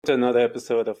To another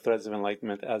episode of Threads of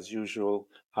Enlightenment. As usual,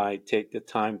 I take the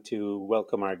time to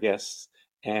welcome our guests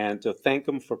and to thank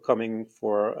them for coming,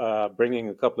 for bringing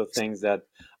a couple of things that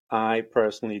I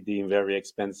personally deem very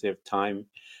expensive. Time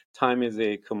is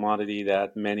a commodity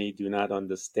that many do not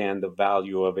understand the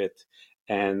value of it,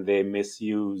 and they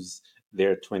misuse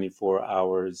their 24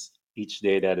 hours each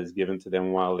day that is given to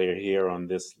them while they're here on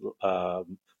this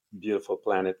beautiful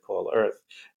planet called Earth.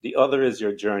 The other is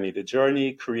your journey. The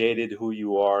journey created who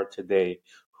you are today,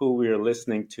 who we are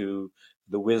listening to,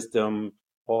 the wisdom,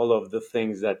 all of the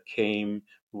things that came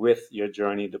with your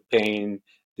journey, the pain,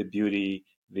 the beauty,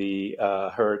 the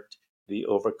hurt, the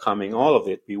overcoming, all of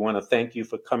it. We want to thank you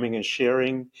for coming and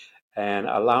sharing and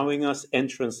allowing us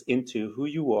entrance into who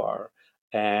you are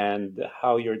and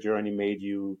how your journey made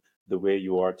you the way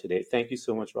you are today. Thank you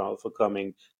so much, Rahul, for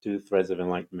coming to Threads of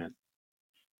Enlightenment.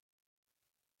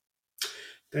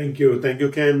 Thank you,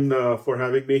 Ken, for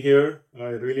having me here. I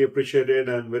really appreciate it.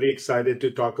 I'm very excited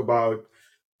to talk about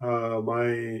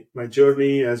my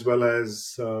journey as well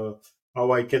as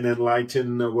how I can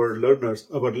enlighten our learners,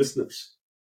 our listeners.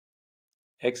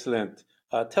 Excellent.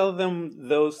 Tell them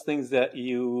those things that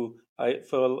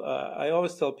I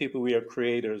always tell people we are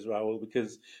creators, Raul,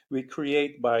 because we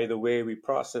create by the way we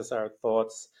process our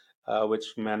thoughts, which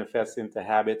manifests into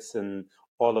habits and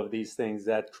all of these things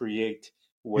that create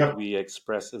what Yep. we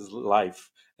express as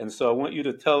life. And so I want you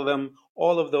to tell them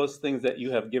all of those things that you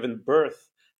have given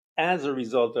birth as a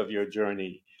result of your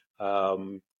journey.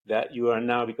 That you are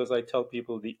now, because I tell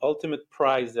people the ultimate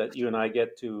prize that you and I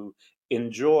get to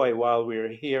enjoy while we're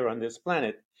here on this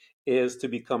planet is to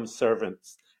become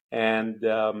servants. And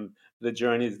the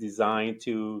journey is designed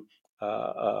to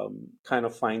kind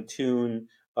of fine tune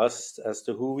us as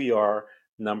to who we are.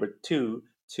 Number two,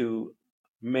 to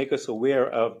make us aware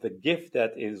of the gift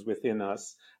that is within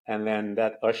us, and then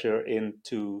that usher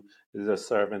into the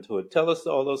servanthood. Tell us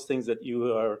all those things that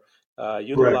you are Correct.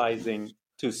 utilizing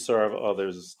to serve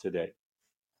others today.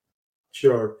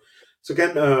 Sure. So,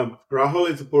 Ken, Rahul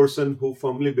is a person who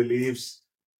firmly believes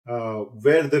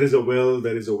where there is a will,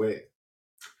 there is a way.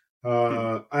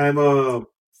 Hmm. I am a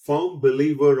firm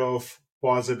believer of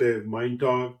positive mind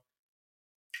talk.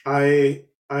 I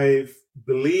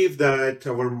believe that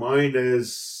our mind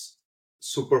is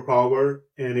superpower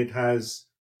and it has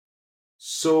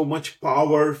so much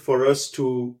power for us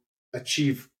to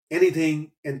achieve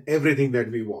anything and everything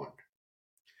that we want.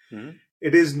 Hmm.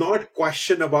 It is not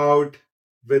question about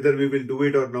whether we will do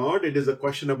it or not. It is a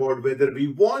question about whether we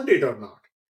want it or not,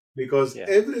 because Yeah.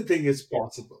 everything is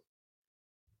possible.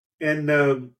 And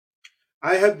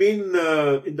I have been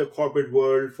in the corporate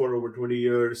world for over 20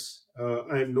 years.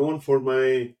 I am known for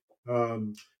my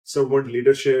servant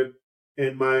leadership,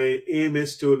 and my aim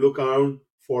is to look out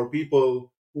for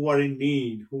people who are in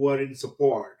need, who are in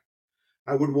support.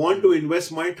 I would want to Hmm.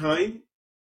 invest my time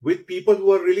with people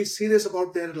who are really serious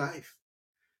about their life.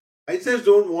 I just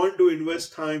don't want to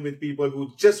invest time with people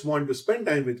who just want to spend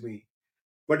time with me.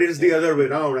 But it is the Yeah. other way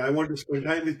around. I want to spend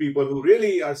time with people who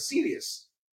really are serious,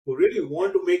 who really Yeah.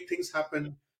 want to make things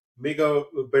happen, make a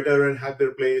better and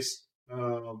happier place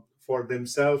for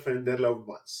themselves and their loved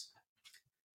ones.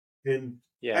 And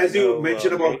Yeah, as you no,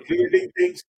 mentioned about great. creating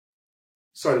things, Go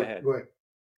sorry, ahead. go ahead.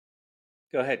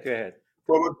 Go ahead. Go ahead.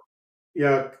 Forward,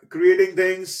 yeah, creating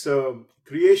things.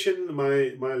 Creation,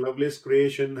 my loveliest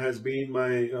creation has been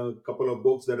my couple of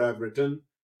books that I've written.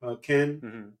 Ken,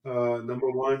 Hmm. number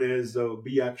one is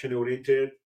Be Action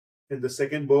Oriented. And the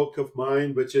second book of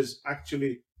mine, which is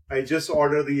actually, I just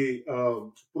ordered the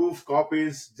proof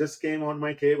copies, just came on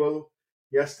my table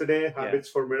yesterday. Yeah. Habits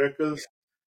for Miracles.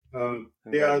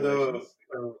 They are the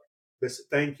Congratulations. best.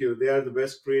 Thank you. They are the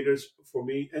best creators for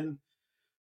me. And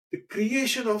the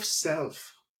creation of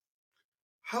self.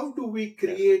 How do we Yes.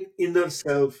 create inner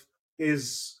self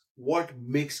is what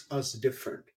makes us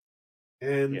different. Yeah.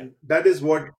 And that is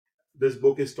what this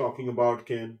book is talking about,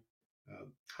 Ken.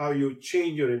 How you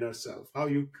change your inner self, how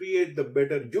you create the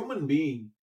better human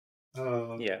being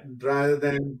Yeah. rather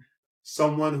than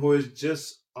someone who is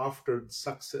just after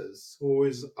success, who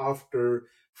is after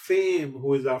fame,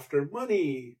 who is after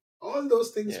money. All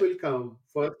those things Yeah. will come.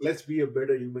 First, let's be a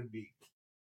better human being.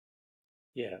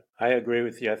 Yeah. I agree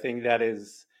with you. I think that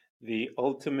is the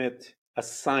ultimate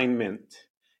assignment,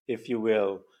 if you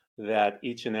will, that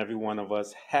each and every one of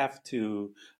us have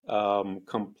to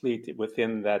complete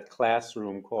within that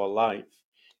classroom called life.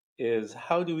 Is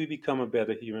how do we become a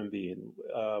better human being?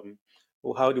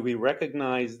 Well, how do we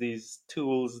recognize these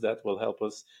tools that will help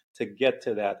us to get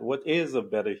to that? What is a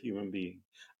better human being?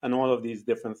 And all of these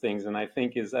different things. And I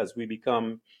think is as we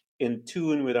become in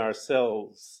tune with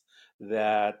ourselves,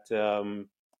 that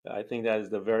I think that is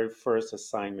the very first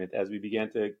assignment as we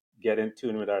begin to get in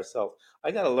tune with ourselves.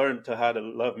 I got to learn to how to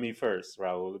love me first,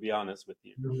 Raul, to be honest with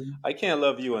you. Mhm. I can't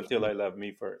love you until I love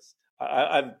me first.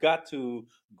 I've got to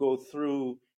go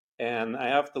through and I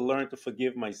have to learn to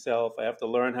forgive myself. I have to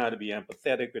learn how to be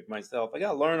empathetic with myself. I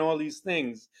got to learn all these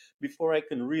things before I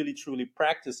can really truly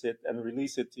practice it and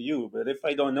release it to you. But if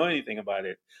I don't know anything about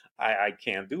it, I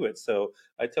can't do it. So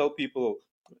I tell people,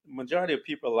 majority of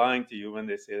people are lying to you when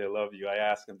they say they love you. I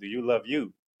ask them, do you love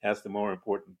you? That's the more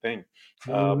important thing.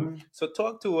 Mhm. So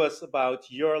talk to us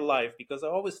about your life, because I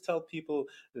always tell people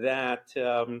that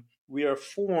we are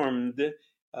formed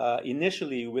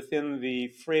initially within the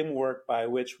framework by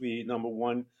which we, number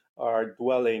one, are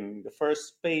dwelling. The first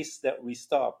space that we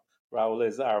stop, Raul,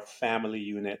 is our family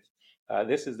unit.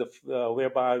 This is the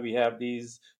whereby we have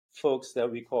these folks that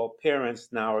we call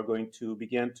parents now are going to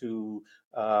begin to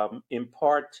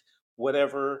impart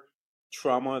whatever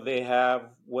trauma they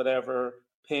have, whatever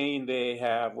pain they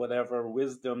have, whatever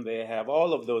wisdom they have,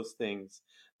 all of those things.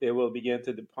 They will begin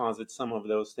to deposit some of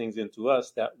those things into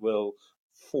us that will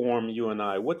form you and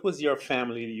I. What was your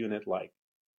family unit like?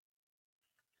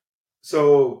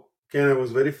 So, Ken, I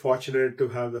was very fortunate to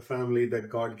have the family that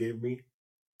God gave me.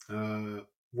 Uh,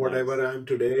 Whatever Nice. I am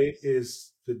today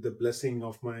is with the blessing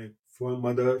of my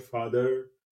mother, father,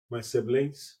 my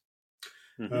siblings.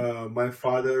 Hmm. My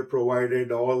father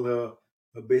provided all the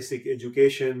basic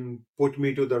education, put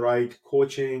me to the right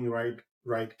coaching,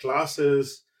 right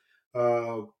classes,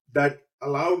 that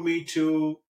allowed me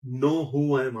to know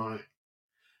who am I.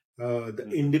 The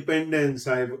Hmm. independence.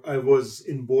 I was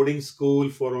in boarding school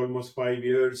for almost 5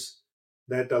 years.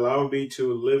 That allowed me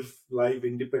to live life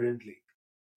independently,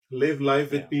 live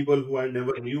life with Yeah. people who I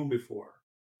never knew before.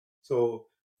 So,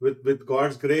 with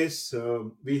God's grace,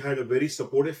 we had a very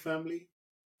supportive family.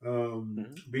 Hmm.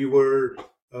 We were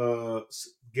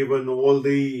given all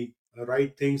the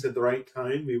right things at the right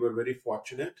time. We were very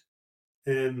fortunate,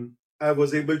 and I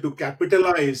was able to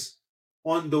capitalize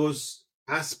on those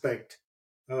aspects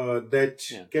that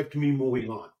Yeah. kept me moving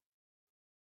on.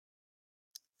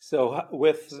 So,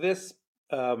 with this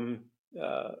um,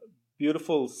 uh,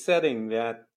 beautiful setting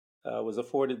that was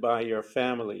afforded by your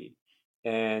family,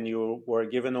 and you were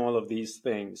given all of these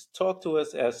things, talk to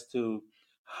us as to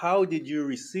how did you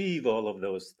receive all of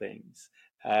those things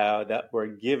that were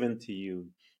given to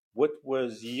you? What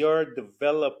was your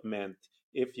development,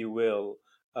 if you will,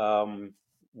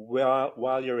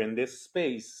 while you're in this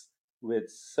space with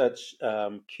such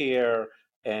care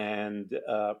and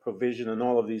provision and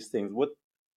all of these things? What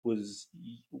was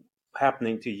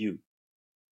happening to you?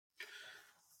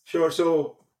 Sure.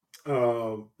 So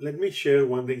let me share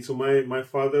one thing. So my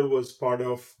father was part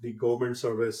of the government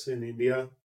service in India.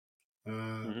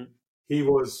 Uh, Hmm. he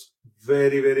was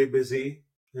very busy.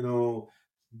 You know,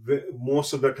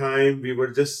 most of the time we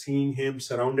were just seeing him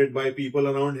surrounded by people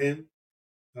around him.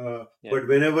 Yeah. But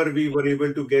whenever we were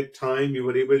able to get time, we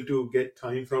were able to get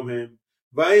time from him.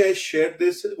 Why I shared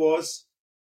this was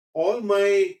all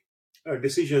my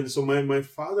decisions. So my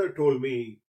father told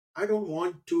me, I don't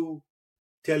want to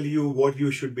tell you what you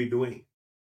should be doing.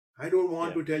 I don't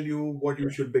want Yeah. to tell you what you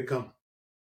should become.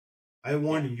 I Yeah.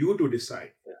 want you to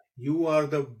decide. You are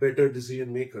the better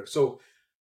decision maker. So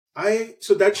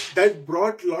that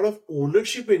brought a lot of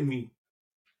ownership in me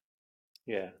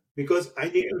Yeah. because I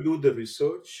need to do the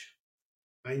research.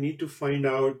 I need to find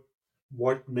out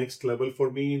what next level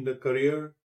for me in the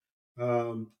career.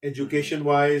 Hmm. Education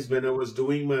wise, when I was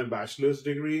doing my bachelor's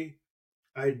degree,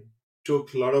 I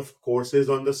took a lot of courses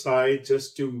on the side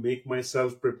just to make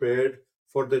myself prepared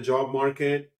for the job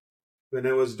market. When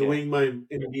I was Yeah. doing my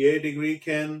MBA degree,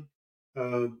 Ken,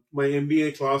 my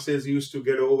MBA classes used to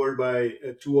get over by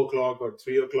 2 o'clock or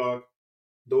 3 o'clock.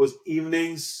 Those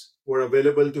evenings were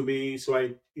available to me, so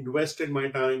I invested my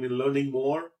time in learning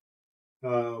more.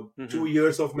 2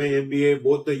 years of my MBA,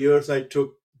 both the years I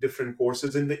took different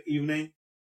courses in the evening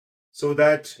so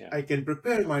that Yeah. I can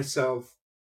prepare myself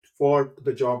for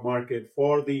the job market,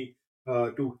 for the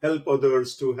to help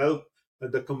others, to help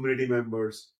the community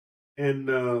members. And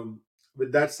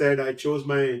with that said, I chose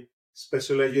my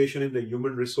specialization in the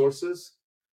human resources.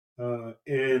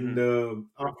 And Hmm.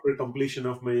 after completion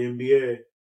of my MBA,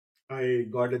 I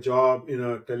got a job in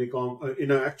a telecom,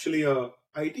 in a actually a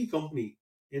IT company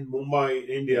in Mumbai,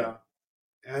 Yeah. India,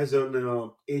 as an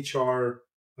HR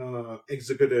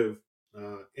executive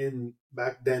in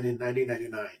back then in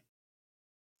 1999.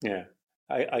 Yeah.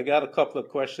 I got a couple of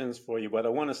questions for you, but I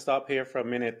want to stop here for a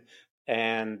minute.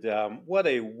 And what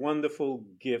a wonderful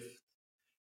gift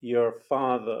your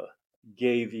father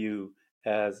gave you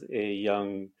as a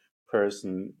young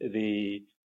person. The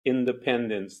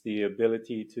independence, the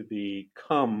ability to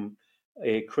become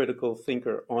a critical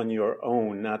thinker on your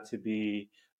own, not to be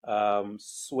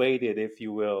swayed, if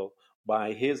you will,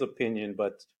 by his opinion,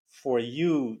 but for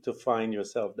you to find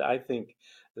yourself. I think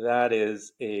that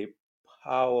is a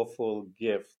powerful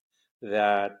gift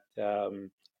that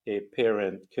a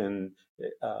parent can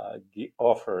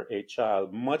offer a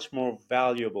child, much more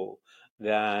valuable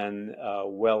than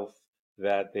wealth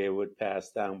that they would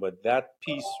pass down. But that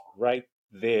piece right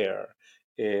there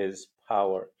is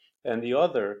power. And the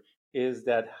other is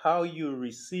that how you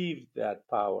received that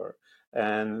power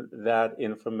and that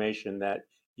information, that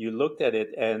you looked at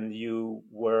it and you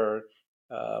were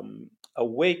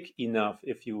awake enough,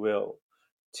 if you will,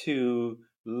 to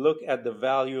look at the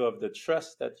value of the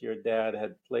trust that your dad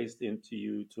had placed into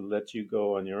you to let you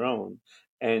go on your own.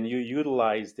 And you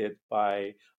utilized it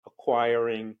by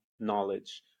acquiring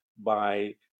knowledge,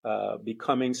 by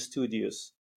becoming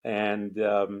studious. And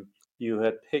you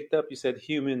had picked up, you said,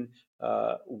 human.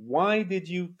 Why did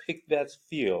you pick that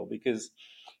field? Because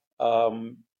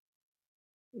um,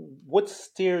 what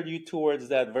steered you towards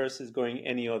that versus going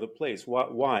any other place?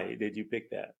 Why did you pick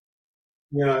that?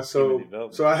 Yeah, Human so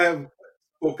development. I have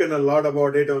spoken a lot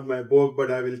about it on my book,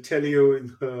 but I will tell you.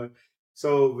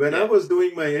 So when I Yeah. was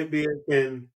doing my MBA,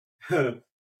 and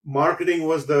marketing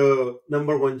was the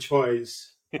number one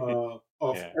choice of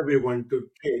Yeah. everyone to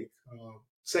take.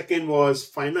 Second was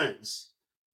finance,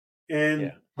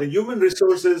 and Yeah. the human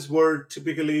resources were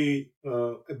typically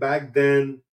back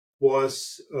then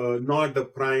was not the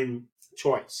prime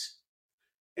choice.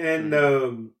 And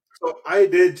Hmm. so I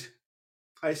did.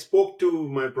 I spoke to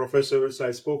my professors,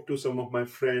 I spoke to some of my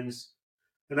friends,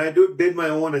 and did my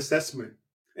own assessment.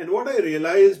 And what I Yeah.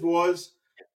 realized was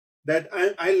that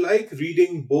I like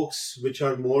reading books which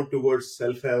are more towards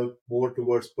self help, more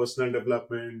towards personal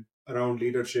development, around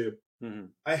leadership.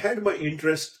 Hmm. I had my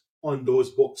interest on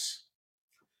those books.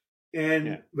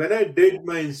 Yeah. And when I did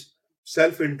my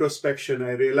self introspection,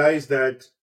 I realized that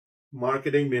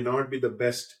marketing may not be the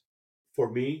best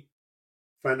for me.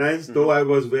 Finance, though Hmm. I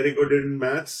was very good in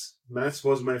maths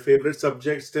was my favorite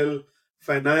subject. Still,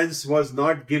 finance was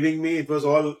not giving me, it was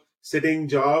all sitting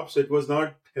jobs. It was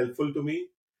not helpful to me.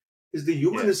 Is the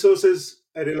human Yeah. resources,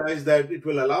 I realized that it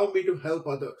will allow me to help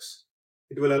others.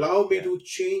 It will allow me Yeah. to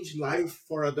change life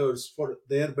for others, for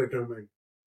their betterment.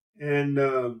 And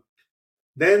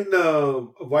then a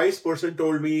wise person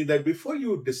told me that before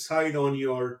you decide on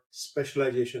your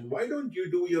specialization, why don't you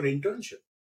do your internship?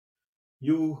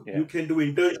 You Yeah. can do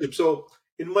internship. So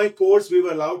in my course, we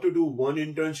were allowed to do one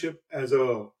internship as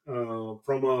a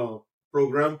from a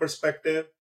program perspective.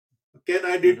 Ken,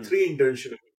 I did Hmm. three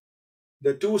internships.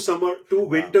 The two Wow.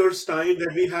 winters time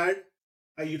that we had,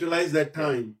 I utilized that Yeah.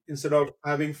 time instead of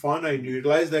having fun. I Hmm.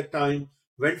 utilized that time,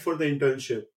 went for the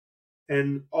internship,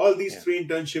 and all these Yeah. three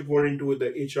internships were into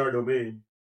the HR domain.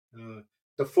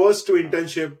 The first two Wow.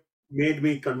 internship made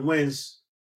me convinced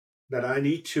that I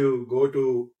need to go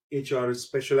to HR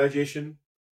specialization,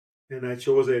 and I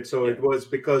chose it. So it Yeah. was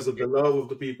because of the love of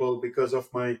the people, because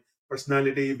of my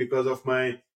personality, because of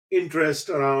my interest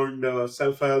around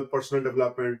self help, personal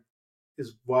development,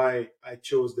 is why I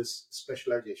chose this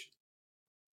specialization.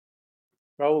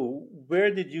 Rahul,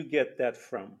 where did you get that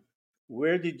from?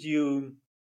 Where did you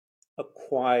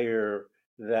acquire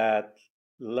that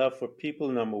love for people,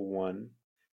 number one,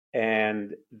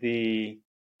 and the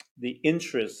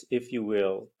interest, if you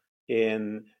will,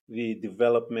 in the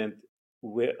development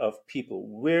of people?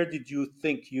 Where did you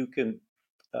think you can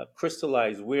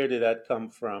crystallize? Where did that come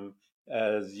from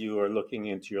as you are looking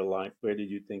into your life? Where did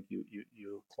you think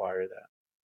you acquire that?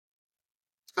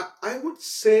 I would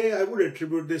say I would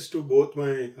attribute this to both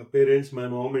my parents, my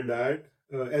mom and dad.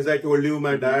 As I told you,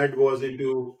 my Hmm. dad was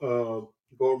into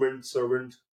government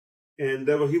servant, and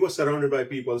he was surrounded by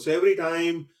people. So every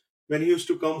time when he used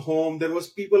to come home, there was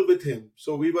people with him.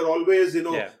 So we were always,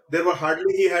 Yeah. there were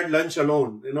hardly he had lunch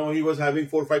alone. He was having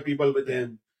 4 or 5 people with Yeah.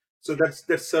 him. So that's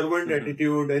that servant Hmm.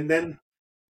 attitude. And then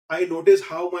I noticed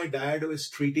how my dad was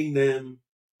treating them,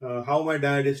 how my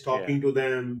dad is Yeah. talking to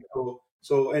them.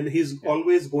 And he's Yeah.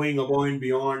 always going above and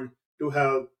beyond to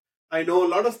help. I know a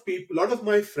lot of people, a lot of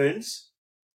my friends,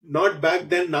 not back Hmm.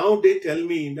 then, now they tell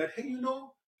me that, hey,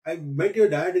 I met your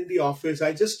dad in the office.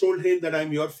 I just told him that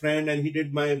I'm your friend and he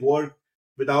did my work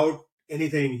without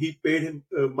anything. He paid him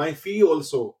my fee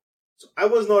also. So I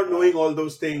was not knowing Wow. all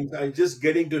those things. I just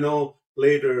getting to know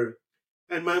later.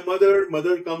 And my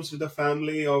mother comes with a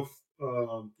family of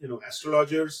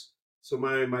astrologers. So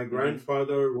my Hmm.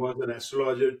 grandfather was an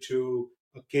astrologer to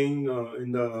a king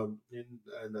in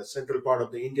the central part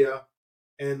of the India,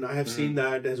 and I have seen Hmm.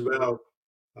 that as well.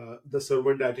 the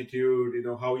servant attitude,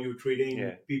 how you treating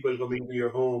Yeah. people coming to your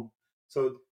home.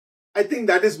 So I think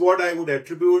that is what I would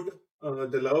attribute,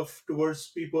 the love towards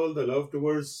people, the love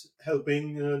towards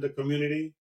helping the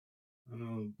community.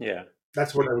 Um, Yeah.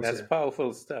 that's what I would That's say.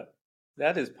 powerful stuff.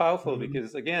 That is powerful Mhm.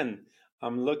 because again,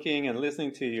 I'm looking and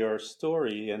listening to your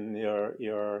story and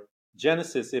your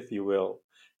genesis, if you will,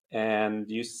 and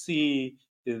you see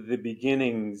the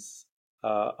beginnings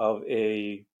of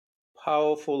a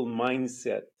powerful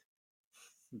mindset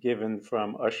given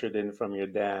from ushered in from your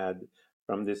dad,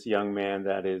 from this young man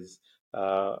that is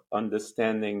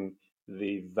understanding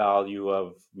the value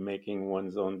of making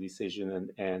one's own decision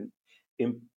and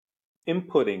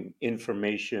inputting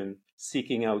information,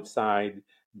 seeking outside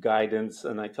guidance.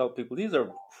 And I tell people these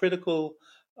are critical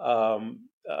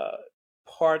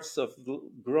parts of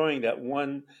growing that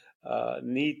one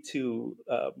need to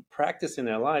practice in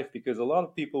their life because a lot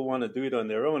of people want to do it on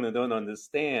their own and don't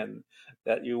understand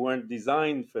that you weren't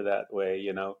designed for that way.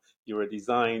 You were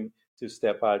designed to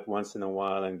step out once in a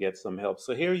while and get some help.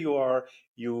 So here you are.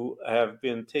 You have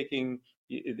been taking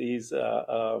these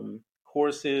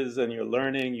courses and you're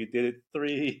learning. You did it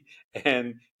three,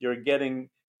 and you're getting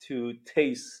to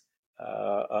taste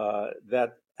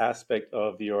that aspect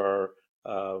of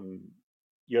um,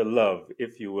 your love,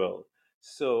 if you will.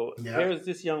 So Yeah. here's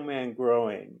this young man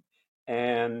growing,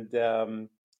 and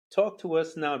talk to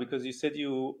us now because you said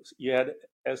you had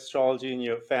astrology in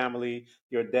your family.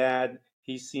 Your dad,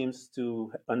 he seems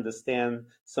to understand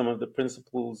some of the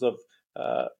principles of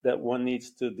that one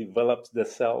needs to develop the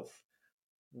self.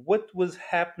 What was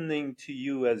happening to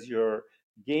you as you're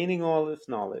gaining all this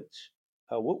knowledge?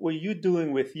 What were you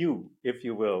doing with you, if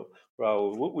you will,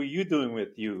 Raul? What were you doing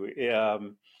with you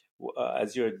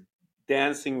as you're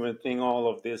dancing with all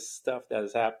of this stuff that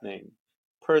is happening?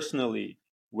 Personally,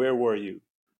 where were you?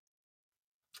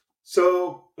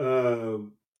 So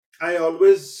I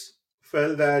always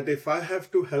felt that if I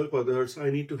have to help others,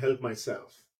 I need to help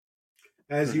myself.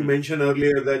 As you Hmm. mentioned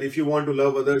earlier, that if you want to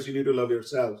love others, you need to love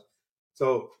yourself.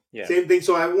 So Yeah, same thing.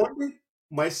 So I wanted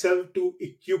myself to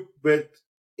equip with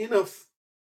enough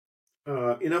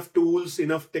enough tools,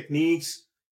 enough techniques,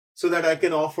 so that I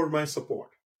can offer my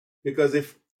support. Because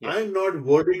if yeah. I'm not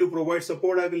worthy to provide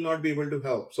support, I will not be able to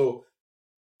help. So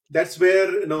that's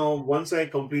where, once I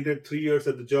completed 3 years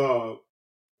at the job,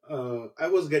 I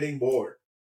was getting bored.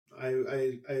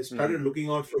 I started Hmm. looking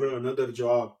out for another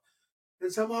job,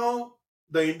 and somehow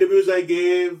the interviews I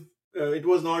gave, it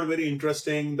was not very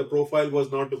interesting. The profile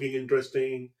was not looking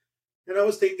interesting, and I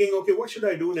was thinking, okay, what should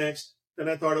I do next? Then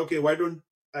I thought, okay, why don't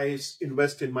I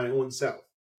invest in my own self?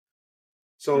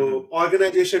 So Hmm.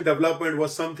 organization development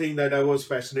was something that I was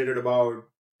fascinated about.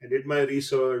 I did my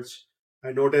research.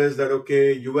 I noticed that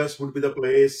okay, US would be the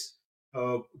place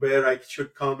where I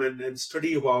should come and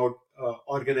study about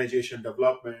organization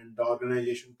development, the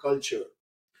organization culture.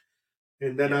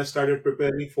 And then I Yeah. started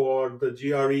preparing for the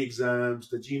GRE exams,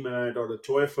 the GMAT or the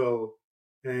TOEFL,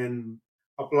 and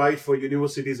applied for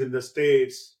universities in the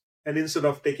States. And instead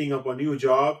of taking up a new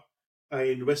job, I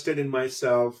invested in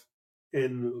myself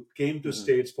and came to Hmm.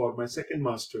 States for my second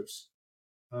master's.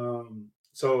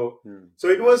 So, Hmm. so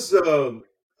it Wow. was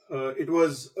it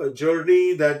was a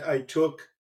journey that I took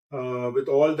with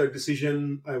all the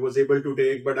decision I was able to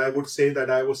take. But I would say that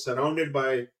I was surrounded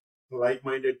by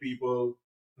like-minded people,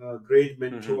 great Hmm.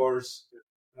 mentors,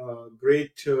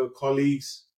 great colleagues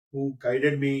who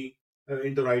guided me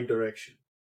in the right direction.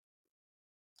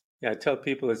 Yeah, I tell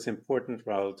people it's important,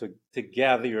 Raul, to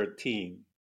gather your team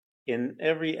in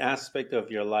every aspect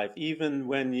of your life, even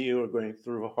when you are going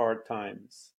through hard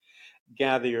times.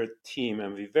 Gather your team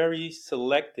and be very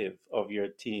selective of your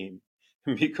team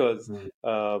because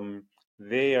Mm.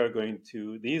 they are going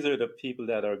to, these are the people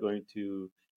that are going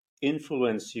to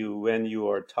influence you when you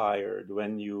are tired,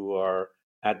 when you are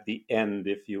at the end,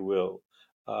 if you will,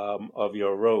 of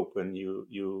your rope and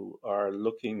you are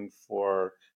looking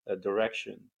for a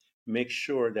direction. Make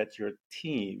sure that your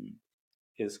team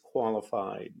is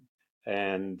qualified.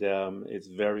 And it's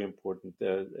very important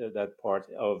that part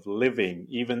of living.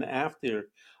 Even after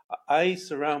I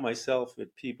surround myself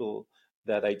with people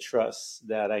that I trust,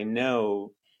 that I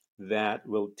know that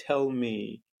will tell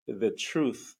me the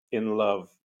truth in love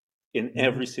in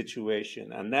every Mhm.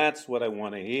 situation, and that's what I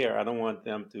want to hear. I don't want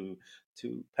them to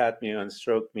pat me and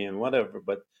stroke me and whatever,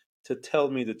 but to tell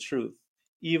me the truth,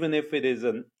 even if it is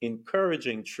an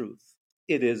encouraging truth.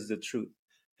 It is the truth,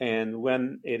 and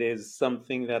when it is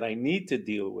something that I need to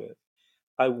deal with,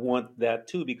 I want that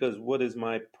too, because what is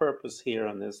my purpose here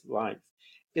on this life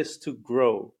is to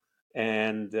grow,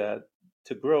 and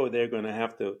to grow, they're going to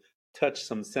have to touch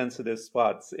some sensitive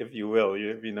spots, if you will,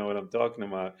 if you know what I'm talking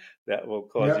about, that will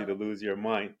cause you Yeah. to lose your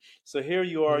mind. So here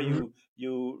you are, Hmm.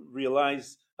 you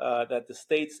realize that the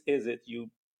States is it.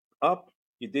 You up,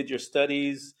 you did your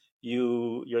studies,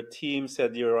 your team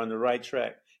said you're on the right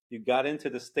track. You got into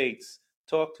the States.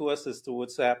 Talk to us as to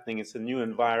what's happening. It's a new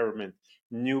environment,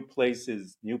 new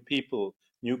places, new people,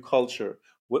 new culture.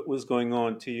 What was going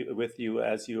on to you, with you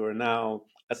as you are now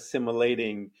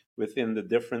assimilating within the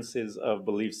differences of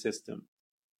belief system?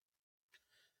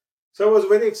 So I was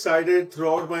very excited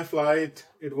throughout my flight.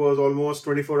 It was almost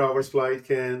 24 hours flight.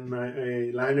 Ken,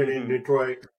 I landed in Hmm.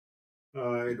 Detroit.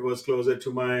 It was closer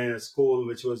to my school,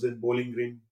 which was in Bowling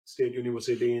Green State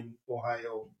University in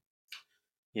Ohio.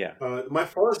 Yeah. My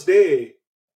first day,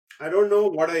 I don't know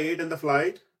what I ate in the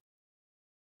flight.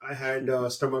 I had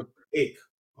stomach ache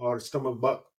or stomach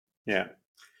bug. Yeah.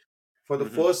 For the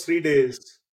Hmm. first 3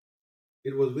 days,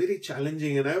 it was very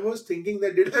challenging, and I was thinking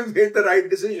that did I make the right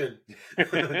decision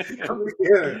coming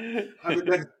here? I mean,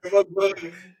 that stomach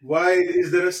bug. Why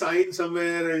is there a sign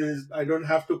somewhere? Is I don't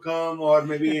have to come, or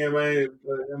maybe am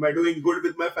I doing good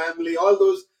with my family? All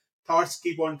those thoughts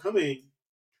keep on coming.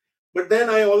 But then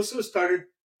I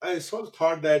sort of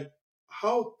thought that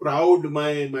how proud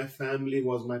my family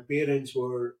was, my parents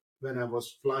were when I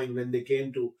was flying, when they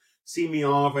came to see me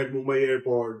off at Mumbai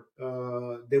airport.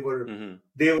 Hmm.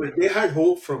 They had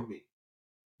hope from me.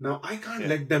 Now I can't Yeah.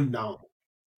 let them down.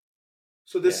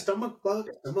 So this Yeah. stomach bug,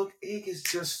 stomach ache is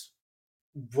just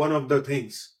one of the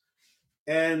things.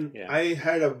 And Yeah. I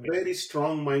had a very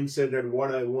strong mindset at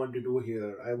what I want to do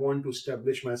here. I want to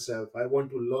establish myself. I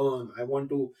want to learn. I want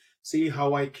to see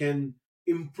how I can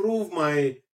improve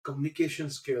my communication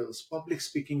skills, public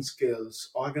speaking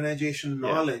skills, organization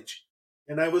Yeah. knowledge.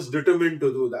 And I was determined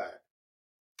to do that.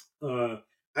 Uh,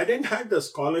 I didn't have the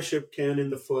scholarship can in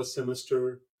the first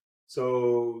semester,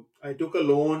 so I took a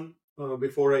loan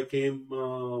before I came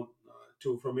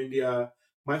to from India.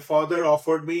 My father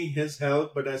offered me his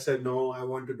help, but I said no. I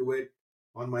want to do it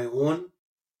on my own.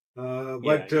 Yeah.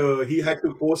 But Yeah. he had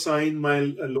to co-sign my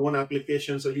loan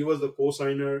application, so he was the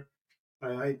co-signer.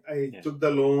 I Yeah. took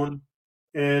the loan,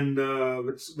 and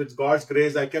with God's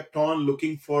grace, I kept on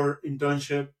looking for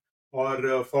internship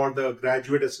or for the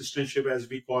graduate assistantship, as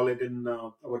we call it in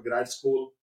our grad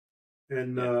school.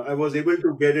 And Yeah. I was able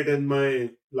to get it in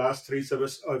my last 3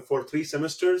 semesters for 3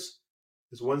 semesters.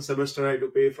 This one semester I had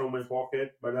to pay from my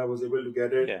pocket, but I was able to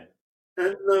get it. Yeah.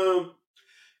 And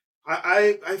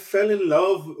I fell in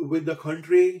love with the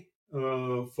country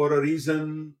for a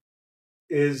reason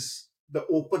is the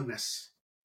openness.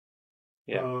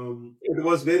 Yeah. It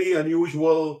was very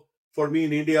unusual for me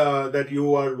in India that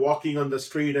you are walking on the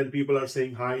street and people are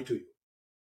saying hi to you.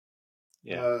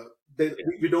 Yeah. Uh,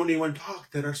 we don't even talk.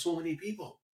 There are so many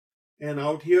people. And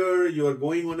out here, you are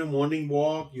going on a morning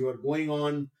walk. You are going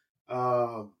on,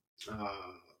 uh,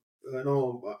 uh,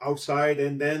 outside,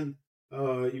 and then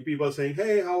you people are saying,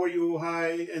 "Hey, how are you?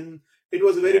 Hi," and it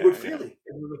was a very good Yeah. Yeah. feeling.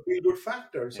 It was a feel good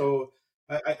factor. Yeah. So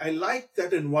I like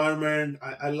that environment.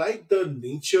 I like the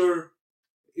nature.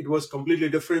 It was completely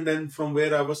different than from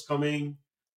where I was coming.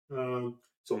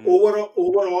 So Hmm.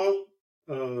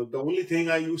 the only thing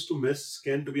I used to miss,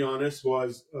 Ken, to be honest,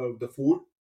 was the food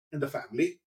and the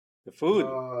family. The food.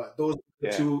 Those the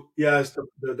Yeah. two, yes,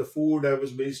 the food I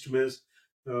was based to miss.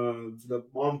 The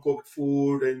mom cooked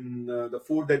food and the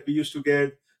food that we used to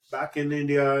get back in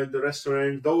India in the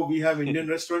restaurant. Though we have Indian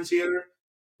restaurants here,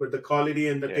 but the quality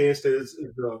and the Yeah. taste is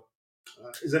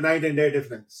a night and day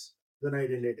difference. The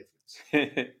night and day difference.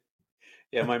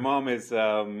 Yeah, my mom is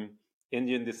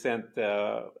Indian descent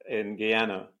in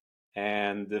Guyana,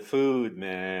 and the food,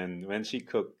 man, when she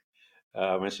cooked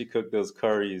those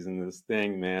curries and this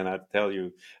thing, man, I tell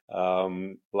you,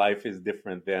 life is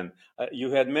different then.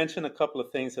 You had mentioned a couple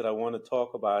of things that I want to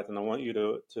talk about, and I want you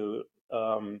to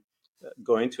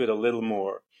go into it a little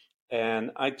more.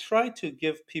 And I try to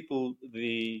give people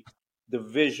the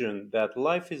vision that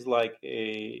life is like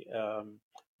a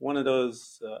one of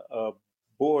those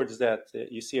boards that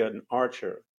you see an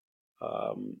archer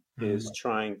is Mhm.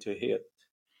 trying to hit,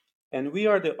 and we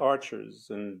are the archers,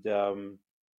 and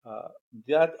uh,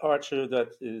 that archer that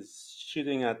is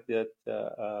shooting at that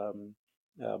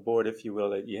board, if you will,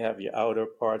 that you have your outer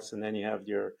parts, and then you have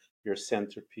your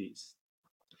centerpiece.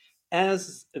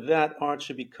 As that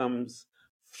archer becomes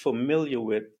familiar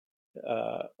with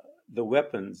uh, the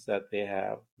weapons that they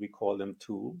have, we call them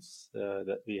tools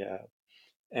that we have,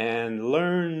 and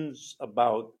learns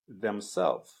about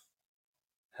themselves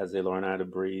as they learn how to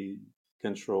breathe,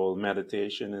 control,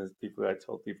 meditation. As people, I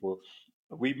tell people,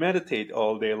 we meditate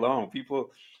all day long.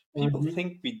 People Mhm.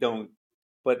 think we don't,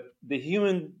 but the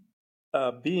human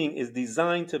being is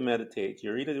designed to meditate.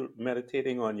 You're either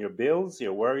meditating on your bills,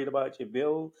 you're worried about your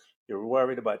bill, you're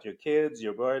worried about your kids,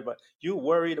 you're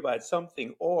worried about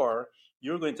something, or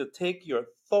you're going to take your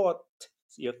thought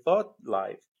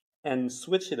life and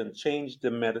switch it and change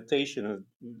the meditation.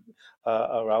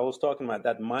 I was talking about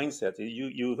that mindset.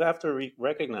 You have to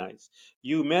recognize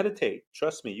you meditate.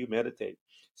 Trust me, you meditate.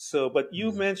 So, but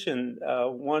you Mhm. mentioned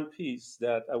one piece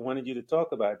that I wanted you to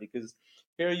talk about because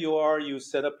here you are, you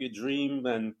set up your dream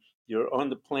and you're on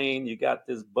the plane, you got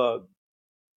this bug,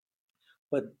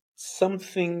 but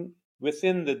something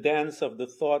within the dance of the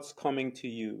thoughts coming to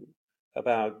you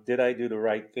about did I do the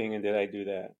right thing and did I do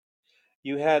that?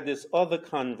 You had this other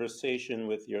conversation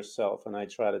with yourself, and I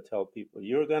try to tell people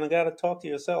you're gonna gotta talk to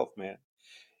yourself, man.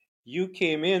 You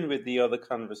came in with the other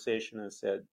conversation and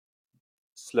said,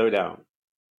 slow down,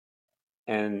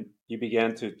 and you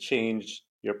began to change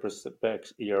your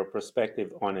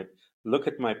perspective on it. Look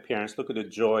at my parents. Look at the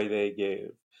joy they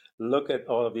gave. Look at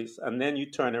all of this, and then you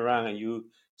turn around and you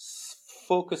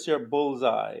focus your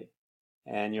bullseye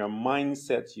and your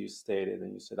mindset. You stated,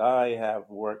 and you said, "I have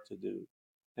work to do,"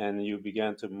 and you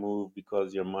began to move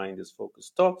because your mind is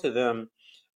focused. Talk to them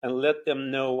and let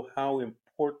them know how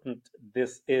important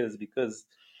this is because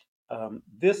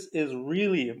this is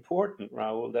really important,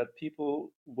 Raul, that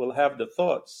people will have the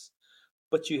thoughts,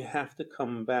 but you have to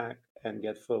come back and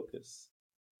get focused.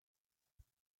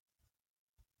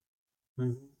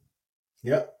 Mhm.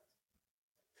 Yeah.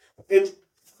 And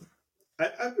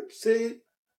I would say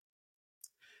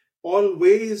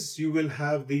always you will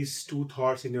have these two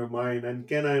thoughts in your mind. And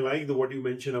Ken, I like what you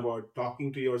mentioned about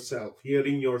talking to yourself,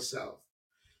 hearing yourself.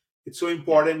 It's so Yeah,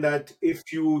 important that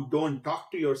if you don't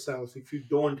talk to yourself, if you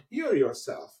don't hear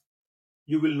yourself,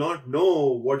 you will not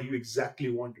know what you exactly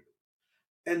want to do.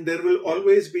 And there will yeah,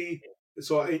 always be,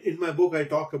 so in my book I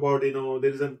talk about,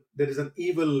 there is an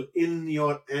evil in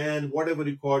your, and whatever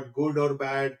you call it, good or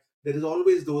bad, there is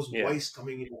always those yeah, voice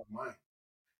coming in your mind.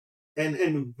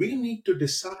 And we need to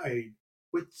decide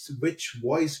which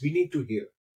voice we need to hear.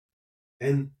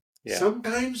 And yeah.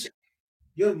 sometimes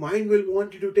your mind will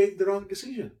want you to take the wrong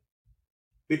decision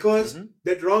because Hmm.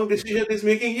 that wrong decision is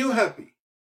making you happy.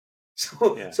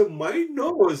 Yeah, So mind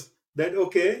knows that,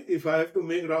 okay, if I have to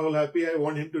make Rahul happy, I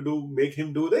want him to make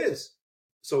him do this.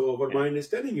 So our yeah, mind is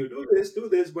telling you, do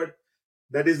this, but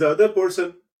that is the other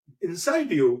person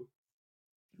inside you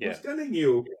who's yeah. telling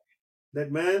you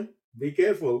that, man, be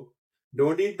careful,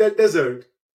 don't eat that dessert.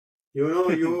 You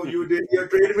did your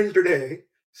treatment today.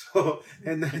 So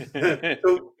and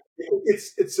so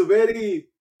it's a very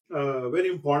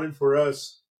important for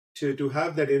us to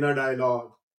have that inner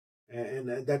dialogue and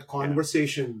that Yeah,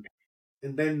 conversation,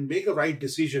 and then make a right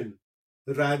decision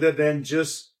rather than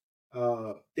just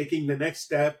taking the next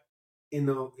step in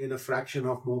a fraction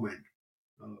of moment.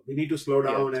 We need to slow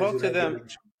yeah. down, as Talk you to rightly them.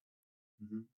 mentioned.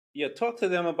 Mhm. Yeah, talk to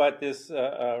them about this,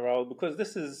 Raul, because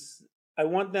this is. I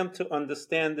want them to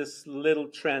understand this little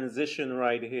transition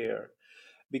right here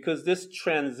because this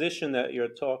transition that you're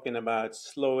talking about,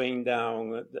 slowing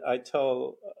down, I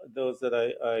tell those that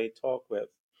I talk with,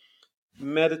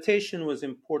 meditation was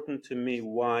important to me.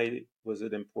 Why was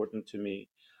it important to me?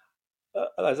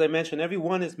 As I mentioned,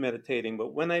 everyone is meditating,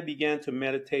 but when I began to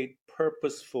meditate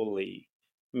purposefully,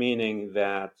 meaning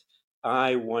that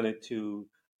I wanted to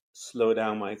slow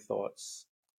down my thoughts,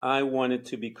 I wanted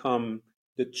to become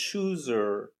the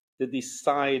chooser, the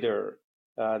decider,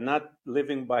 not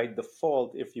living by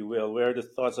default, if you will, where the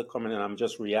thoughts are coming and I'm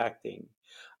just reacting.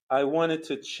 I wanted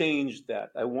to change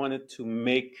that. I wanted to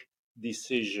make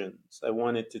decisions. I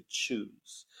wanted to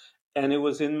choose. And it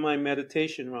was in my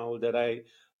meditation, Raul, that I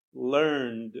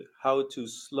learned how to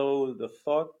slow the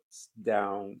thoughts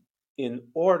down in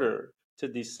order to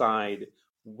decide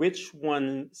which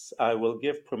ones I will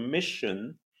give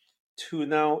permission to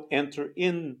now enter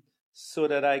in so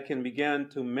that I can begin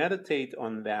to meditate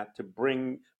on that to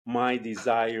bring my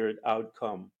desired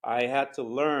outcome. I had to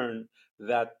learn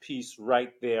that piece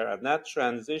right there and that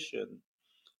transition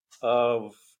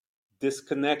of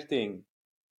disconnecting.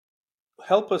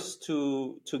 Help us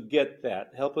to get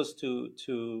that. Help us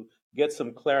to get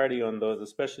some clarity on those,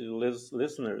 especially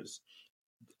listeners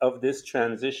of this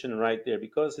transition right there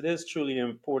because it is truly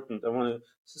important. I want to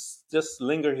just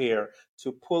linger here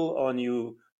to pull on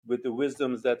you with the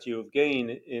wisdoms that you've gained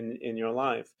in your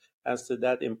life as to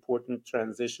that important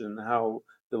transition, how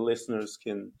the listeners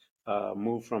can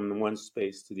move from one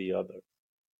space to the other.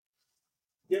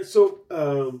 Yeah, so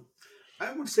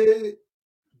I would say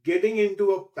getting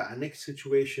into a panic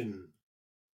situation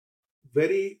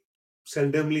very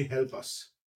seldomly help us.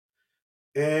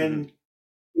 Hmm. And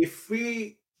if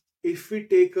we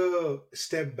take a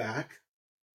step back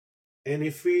And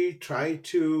if we try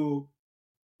to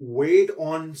wait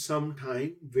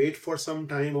for some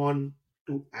time on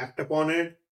to act upon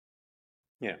it,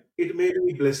 Yeah. it may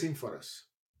be a blessing for us.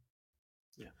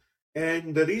 Yeah.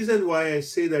 And the reason why I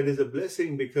say that is a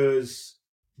blessing, because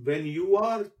when you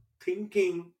are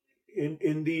thinking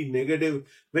in the negative,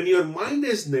 when your mind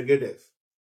is negative,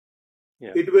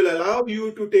 Yeah. it will allow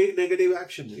you to take negative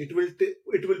action. It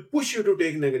will push you to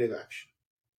take negative action.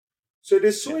 So it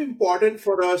is so Yeah. important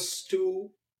for us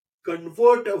to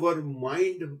convert our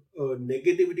mind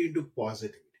negativity into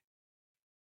positivity.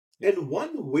 Yeah. And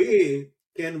one way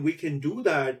can we can do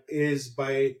that is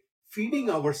by feeding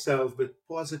ourselves with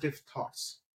positive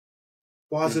thoughts,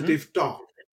 Mm-hmm. positive talk.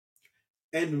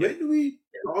 And Yeah. when we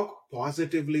talk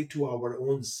positively to our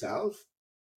own self,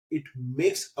 it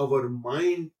makes our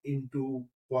mind into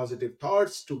positive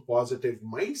thoughts, to positive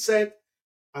mindset,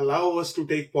 allow us to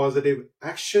take positive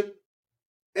action,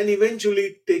 and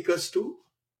eventually take us to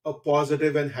a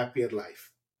positive and happier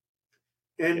life.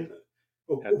 Yeah. And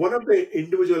That, one of the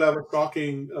individual I was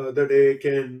talking the day,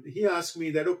 Ken, he asked me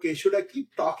that, okay, should I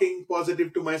keep talking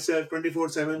positive to myself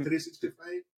 24/7,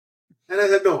 365? And I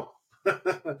said, no.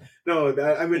 No,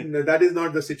 I mean, that is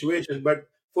not the situation. But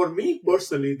for me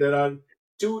personally, there are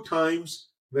two times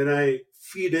when I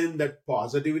feed in that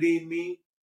positivity in me.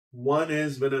 One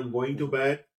is when I'm going to mm-hmm.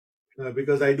 bed,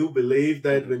 because I do believe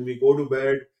that Mm-hmm. when we go to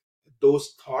bed,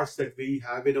 those thoughts that we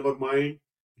have in our mind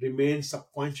remain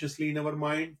subconsciously in our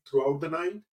mind throughout the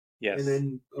night, and Yes.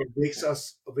 then Yeah.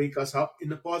 wake us up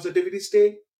in a positivity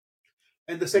state.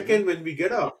 And the Mm-hmm. second, when we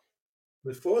get up,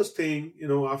 the first thing,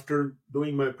 after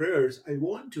doing my prayers, I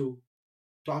want to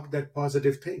talk that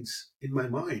positive things in my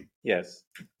mind, Yes.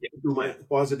 do my Yeah.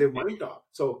 positive mind talk.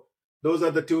 So those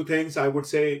are the two things I would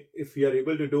say, if we are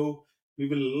able to do, we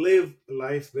will live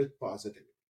life with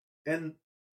positivity. And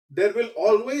there will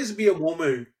always be a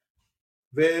moment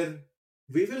where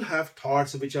we will have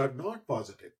thoughts which are not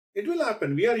positive. It will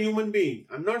happen. We are human beings.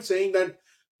 I'm not saying that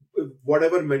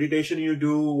whatever meditation you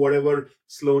do, whatever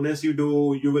slowness you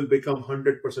do, you will become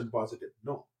 100% positive.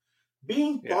 No.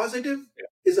 Being Yeah. positive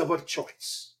is our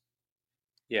choice,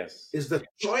 Yes. is the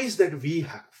choice that we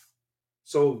have.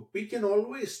 So we can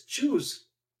always choose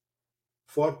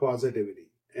for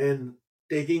positivity. And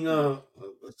taking Mm.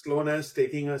 a slowness,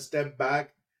 taking a step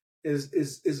back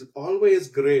is always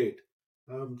great.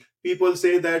 People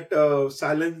say that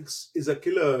silence is a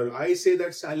killer. I say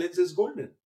that silence is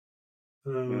golden. Uh,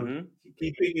 Mm-hmm.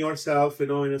 Keeping yourself, in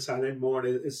a silent mode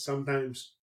is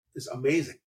sometimes is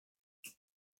amazing.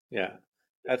 Yeah.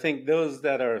 I think those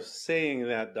that are saying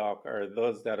that, Doc, are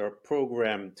those that are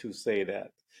programmed to say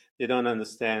that. They don't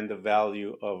understand the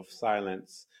value of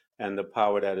silence and the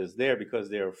power that is there because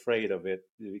they're afraid of it.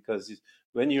 Because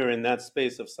when you're in that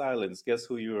space of silence, guess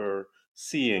who you're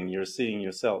seeing? You're seeing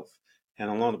yourself. And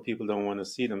a lot of people don't want to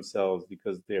see themselves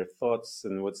because their thoughts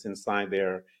and what's inside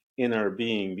their inner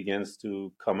being begins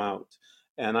to come out.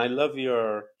 And I love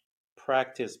your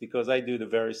practice because I do the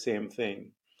very same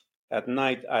thing. At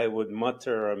night, I would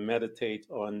mutter or meditate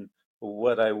on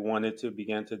what I wanted to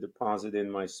begin to deposit in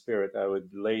my spirit. I would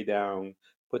lay down,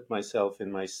 put myself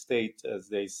in my state, as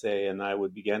they say, and I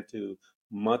would begin to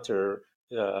mutter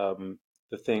the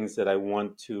things that I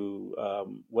want to,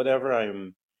 whatever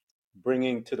I'm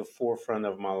bringing to the forefront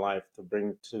of my life, to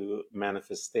bring to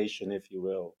manifestation, if you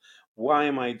will. Why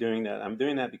am I doing that? I'm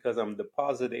doing that because I'm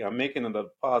making a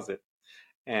deposit,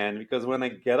 and because when I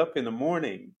get up in the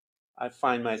morning, I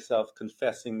find myself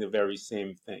confessing the very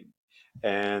same thing.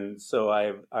 And so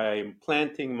I'm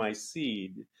planting my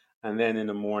seed, and then in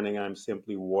the morning, I'm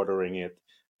simply watering it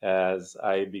as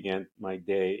I begin my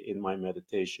day in my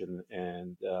meditation,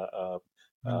 and uh,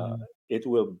 Mhm. it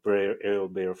will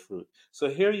bear fruit. So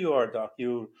here you are, Doc.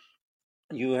 You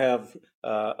have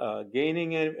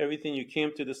gaining everything. You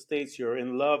came to the States, you're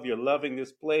in love, you're loving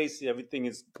this place, everything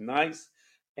is nice,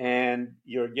 and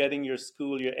you're getting your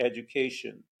school, your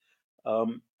education.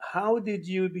 How did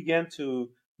you begin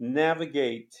to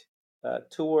navigate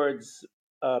towards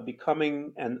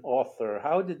becoming an author?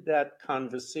 How did that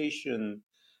conversation,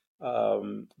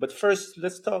 but first,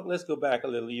 let's go back a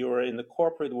little. You were in the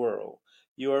corporate world.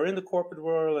 You are in the corporate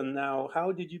world, and now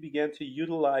how did you begin to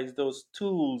utilize those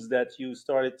tools that you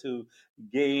started to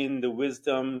gain the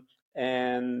wisdom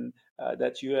and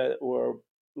that you were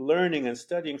learning and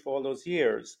studying for all those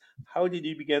years? How did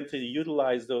you begin to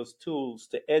utilize those tools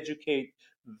to educate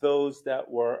those that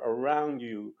were around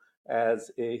you as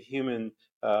a human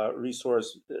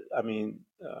resource? I mean,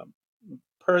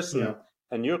 person, Yeah,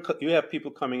 and you have people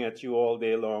coming at you all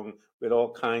day long with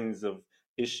all kinds of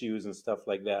issues and stuff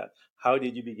like that. How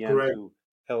did you begin correct. to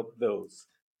help those?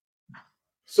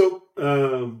 So,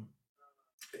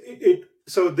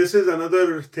 So this is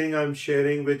another thing I'm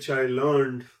sharing, which I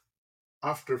learned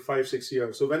after 5 6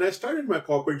 years. So when I started my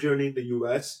corporate journey in the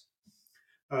US,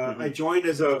 I Hmm. joined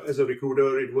as a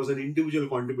recruiter. It was an individual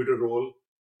contributor role,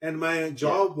 and my Yeah.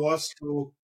 job was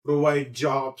to provide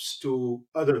jobs to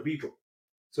other people.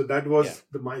 So that Yeah. was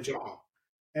my job,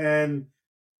 and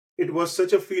it was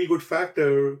such a feel good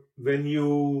factor when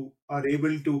you are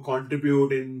able to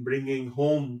contribute in bringing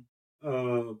home,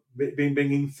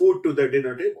 bringing food to their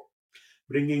dinner table,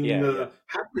 bringing Yeah. Yeah.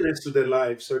 happiness to their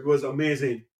lives. So it was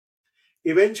amazing.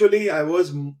 Eventually, I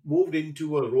was moved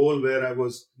into a role where I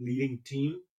was leading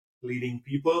team, leading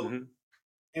people, Hmm.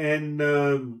 and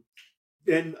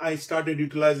then I started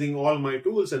utilizing all my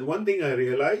tools. And one thing I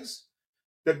realized,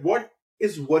 that what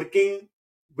is working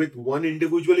with one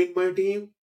individual in my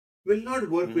team will not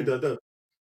work with Hmm. other,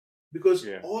 because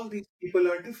Yeah. all these people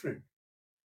are different.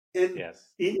 And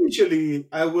Yes. initially,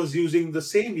 I was using the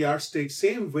same yardstick,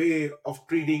 same way of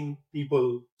treating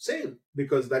people, same,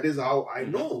 because that is how I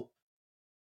Hmm. know.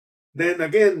 Yeah. Then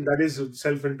again, that is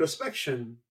self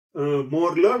introspection,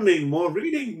 more Yeah. learning, more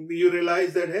reading. You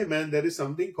realize that, hey, man, there is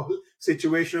something called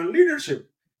situational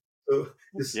leadership. So,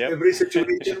 this Yep. every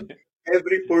situation,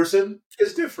 every person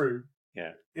is different.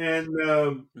 Yeah. And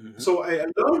Hmm. so I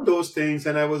learned those things,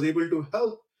 and I was able to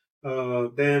help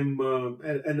them.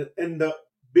 And the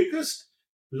biggest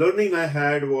learning I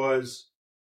had was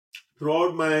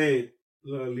throughout my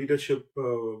leadership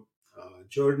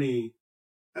journey.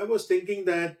 I was thinking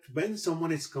that when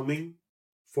someone is coming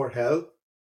for help,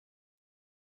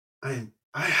 I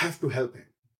have to help them.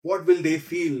 What will they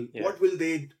feel? Yeah. What will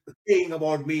they think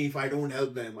about me if I don't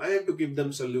help them? I have to give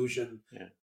them solution. Yeah.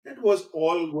 That was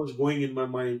all was going in my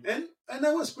mind, and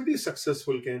I was pretty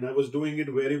successful, Ken. I was doing it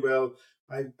very well.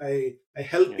 I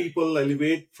help Yeah. people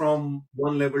elevate from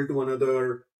one level to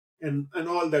another, and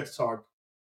all that sort.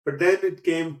 But then it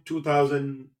came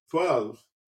 2012.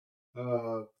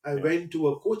 I Yeah. went to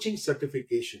a coaching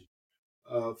certification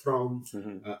from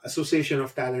Hmm. Association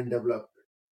of Talent Development.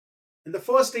 And the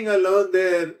first thing I learned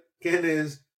there, Ken,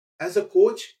 is as a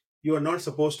coach, you are not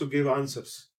supposed to give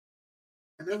answers.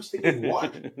 And I was thinking,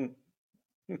 what?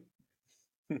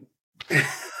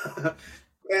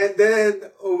 And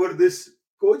then over this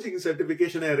coaching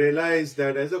certification, I realized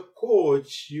that as a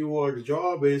coach, your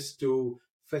job is to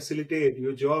facilitate,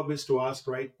 your job is to ask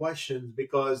right questions,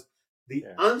 because the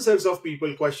Yeah. answers of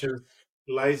people questions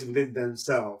lies within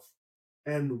themselves.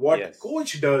 And what Yes.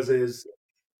 coach does is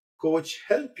coach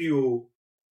help you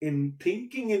in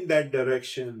thinking in that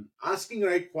direction, asking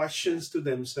right Yeah. questions to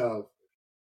themselves,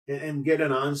 and get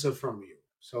an answer from you.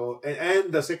 So,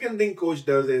 and the second thing coach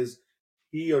does is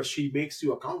he or she makes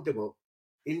you accountable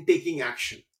in taking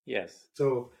action. Yes.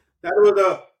 So that was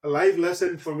a life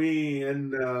lesson for me,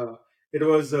 and it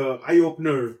was a eye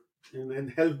opener,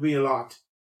 and helped me a lot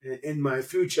in my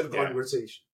future Yeah.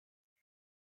 conversation.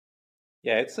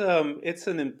 Yeah. It's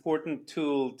an important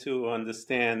tool to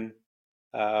understand.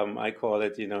 I call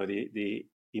it, the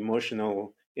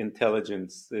emotional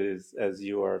intelligence is as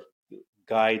you are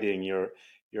guiding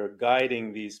you're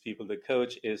guiding these people. The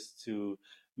coach is to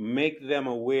make them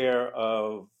aware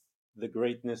of the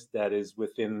greatness that is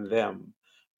within them,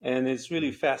 and it's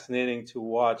really Mm. fascinating to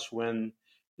watch when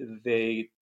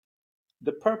they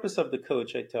the purpose of the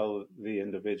coach, I tell the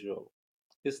individual,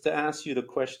 is to ask you the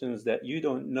questions that you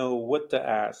don't know what to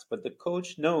ask, but the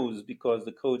coach knows because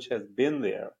the coach has been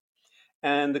there,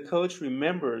 and the coach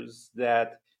remembers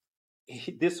that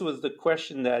this was the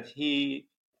question that he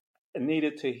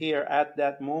needed to hear at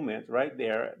that moment right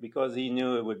there because he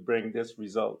knew it would bring this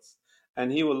results.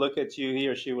 And he will look at you, he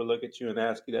or she will look at you and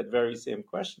ask you that very same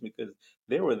question because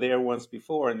they were there once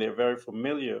before and they're very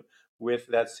familiar with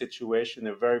that situation.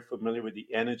 They're very familiar with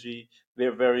the energy.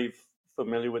 They're very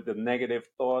familiar with the negative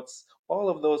thoughts, all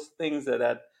of those things that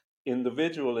that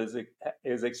individual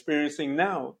is experiencing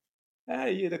now.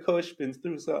 You, the coach, been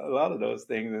through a lot of those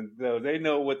things, and so they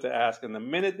know what to ask. And the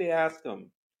minute they ask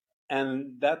them,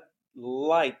 and that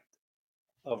light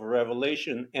of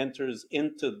revelation enters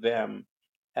into them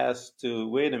as to,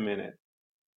 wait a minute,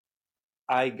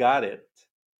 I got it.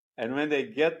 And when they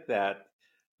get that,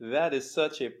 that is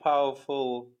such a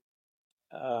powerful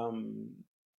um,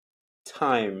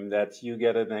 time that you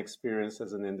get an experience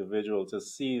as an individual to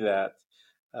see that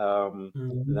that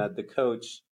Mhm. the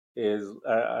coach is.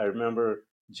 I remember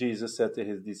Jesus said to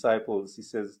his disciples, he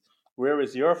says, "Where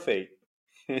is your faith?"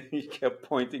 He kept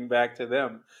pointing back to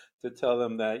them to tell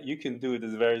them that you can do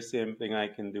this very same thing I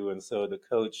can do. And so the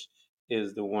coach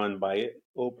is the one by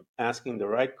asking the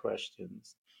right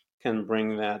questions can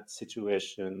bring that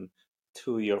situation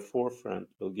to your forefront,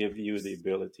 will give you the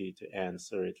ability to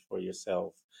answer it for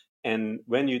yourself And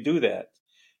when you do that,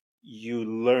 you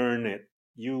learn it,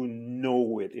 you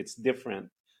know it. It's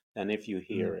different than if you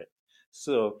hear Mm. it.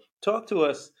 So talk to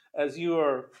us as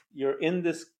you're in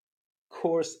this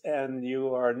course and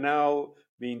you are now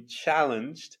being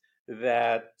challenged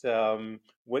that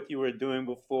what you were doing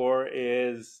before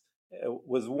is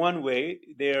was one way.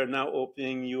 They are now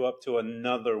opening you up to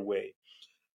another way.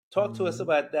 Talk to us Mm.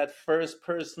 about that first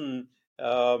person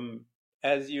um,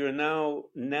 as you're now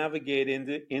navigating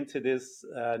into this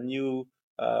new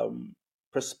um,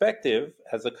 perspective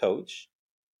as a coach.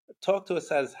 Talk to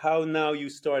us as how now you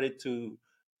started to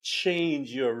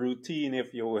change your routine,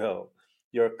 if you will,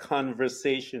 your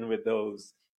conversation with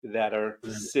those that are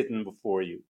sitting before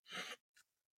you.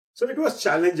 So it was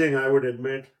challenging, I would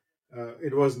admit.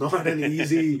 It was not an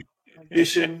easy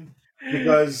transition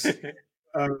because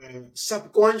uh,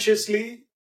 subconsciously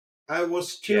I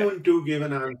was Yeah. tuned to give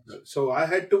an answer. So I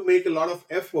had to make a lot of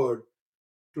effort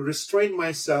to restrain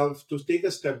myself to take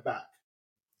a step back.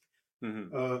 Hmm.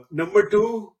 Number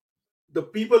two, the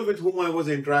people with whom I was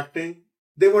interacting,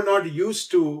 they were not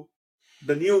used to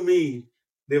the new me.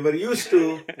 They were used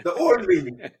to the old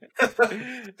me.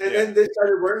 And then Yeah. they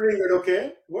started wondering that,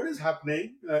 okay, what is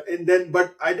happening?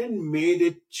 But I didn't made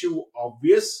it too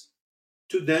obvious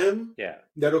to them Yeah.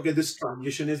 that, okay, this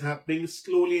transition is happening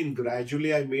slowly and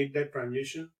gradually. I made that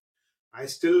transition. I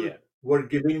still Yeah. were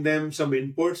giving them some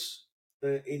inputs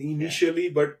Yeah. initially,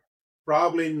 but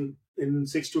probably in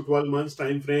 6 to 12 months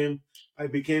time frame, I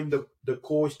became the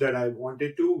coach that I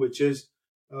wanted to, which is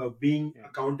being Yeah.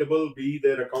 accountable, be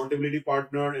their accountability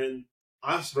partner, and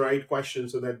ask the right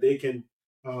questions so that they can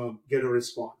get a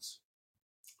response.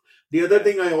 The other Yeah.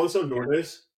 thing I also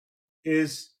notice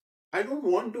is I don't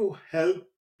want to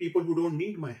help people who don't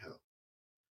need my help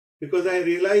because I Yeah.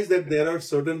 realize that there are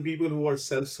certain people who are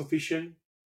self sufficient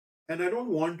and I don't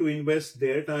want to invest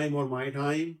their time or my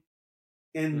time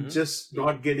and Hmm. just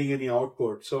not getting any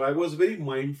output. So I was very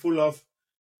mindful of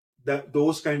that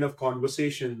those kind of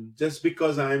conversation. Just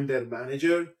because I am their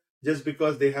manager, just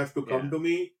because they have to come Yeah. to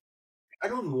me, I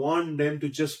don't want them to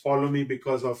just follow me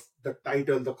because of the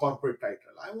title, the corporate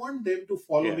title. I want them to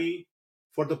follow Yeah. me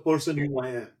for the person who I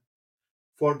am,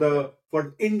 for Yeah. the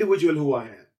individual who I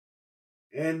am.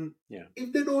 And Yeah.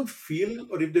 if they don't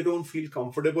feel or if they don't feel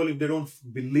comfortable, if they don't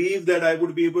believe that I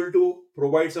would be able to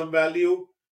provide some value,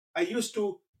 I used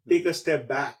to take Hmm. a step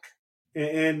back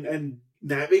and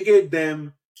navigate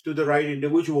them to the right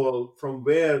individual from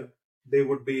where they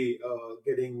would be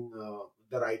getting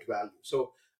the right value.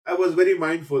 So I was very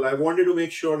mindful. I wanted to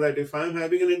make sure that if I'm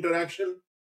having an interaction,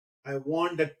 I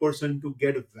want that person to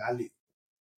get value.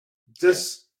 Yeah.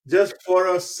 Just for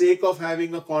a sake of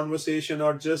having a conversation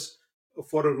or just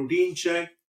for a routine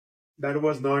check, that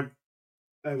was not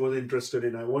I was interested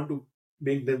in. I want to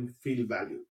make them feel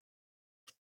valued.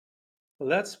 Well,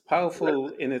 that's powerful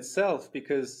in itself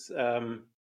because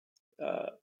uh,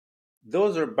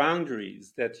 those are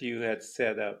boundaries that you had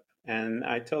set up. And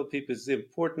I tell people it's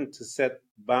important to set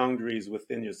boundaries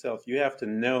within yourself. You have to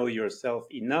know yourself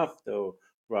enough, though,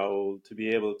 Raul, to be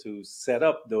able to set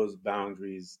up those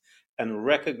boundaries and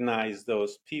recognize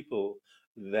those people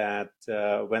that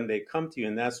when they come to you.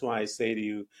 And that's why I say to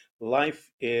you,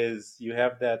 life is, you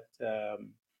have that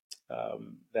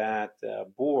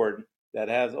board that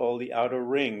has all the outer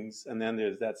rings, and then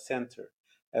there's that center.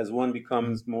 As one Mm.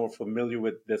 becomes more familiar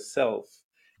with the self,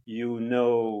 you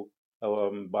know,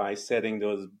 by setting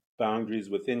those boundaries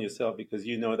within yourself, because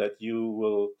you know that you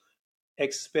will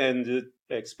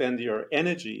expend your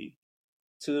energy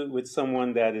to with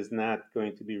someone that is not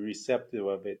going to be receptive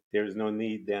of it. There's no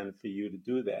need then for you to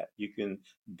do that. You can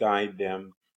guide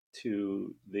them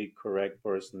to the correct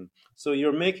person. So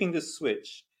you're making the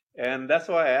switch. And that's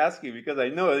why I ask you, because I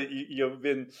know you've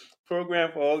been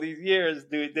programmed for all these years,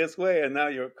 do it this way, and now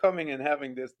you're coming and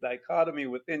having this dichotomy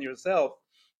within yourself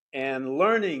and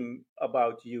learning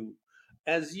about you.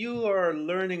 As you are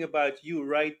learning about you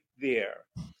right there,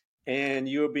 and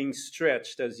you're being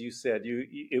stretched, as you said,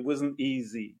 it wasn't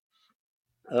easy,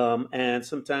 and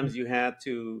sometimes you had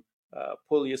to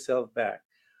pull yourself back.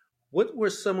 What were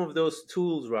some of those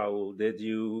tools, Raul? Did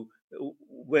you,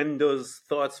 when those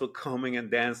thoughts were coming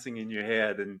and dancing in your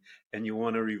head, and you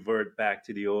want to revert back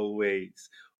to the old ways?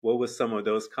 What were some of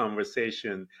those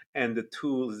conversations and the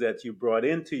tools that you brought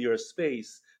into your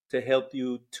space to help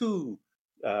you to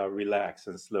relax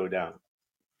and slow down?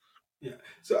 Yeah.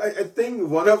 So I think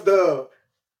one of the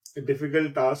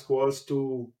difficult tasks was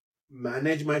to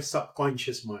manage my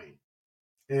subconscious mind.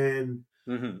 And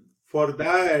Hmm. for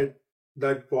that,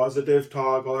 that positive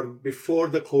talk or before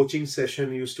the coaching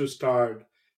session used to start,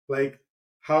 like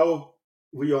how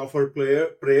we offer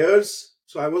prayers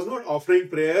So I was not offering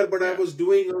prayer, but I Yeah. was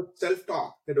doing a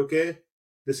self-talk that, okay,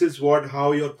 this is what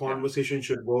how your Yeah. conversation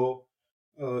should go.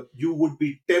 You would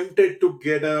be tempted to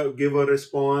give a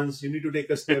response. You need to take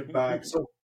a step back. So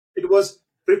it was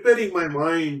preparing my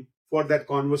mind for that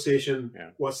conversation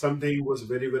Yeah. was something was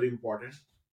very, very important.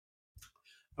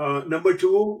 Number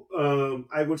two,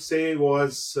 I would say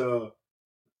was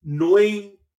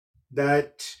knowing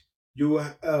that you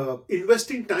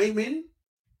investing time in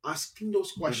asking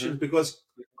those questions, Hmm. because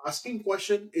asking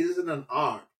question isn't an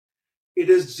art. It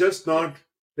is just Yeah. not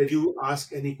that you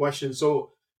ask any question. So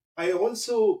I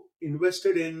also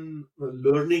invested in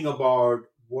learning about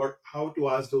what how to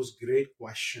ask those great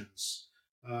questions.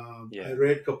 I Yeah.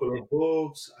 read a couple of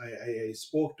books. I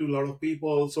spoke to a lot of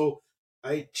people. So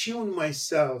I tuned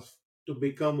myself to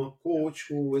become a Yeah. coach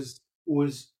who is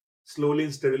slowly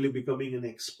and steadily becoming an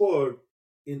expert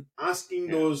in asking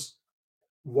Yeah. those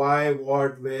why,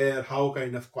 what, where, how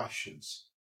kind of questions.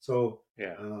 So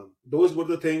Yeah. those were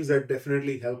the things that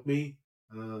definitely helped me.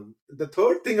 The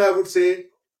third thing I would say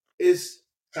is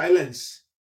silence,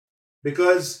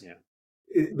 because Yeah.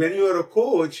 when you are a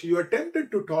coach, you are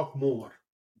tempted to talk more.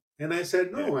 And I said,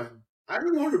 Yeah. no, man, I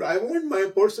don't want to. I want my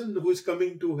person who is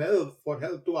coming to help for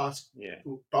help to ask Yeah.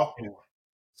 to talk more.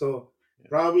 So Yeah.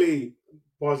 probably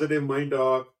positive mind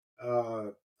talk, uh,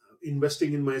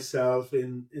 investing in myself,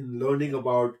 in learning Yeah.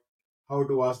 about how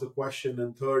to ask the question,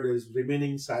 and third is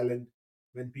remaining silent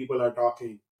when people are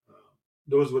talking.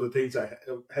 Those were the things I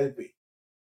helped me.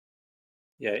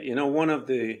 Yeah. One of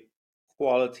the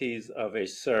qualities of a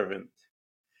servant,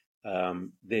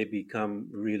 they become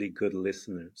really good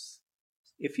listeners.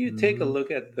 If you take a Hmm. look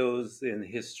at those in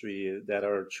history that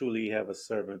are truly have a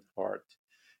servant heart,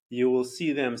 you will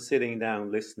see them sitting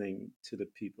down listening to the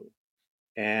people.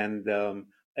 And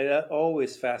it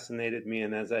always fascinated me.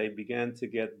 And as I began to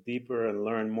get deeper and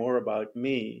learn more about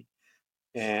me,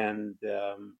 and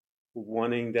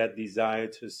wanting that desire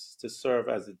to serve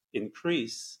as it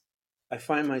increase, I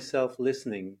find myself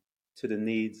listening to the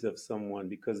needs of someone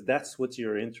because that's what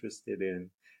you're interested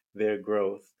in, their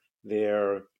growth,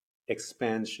 their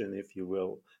expansion, if you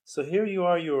will. So here you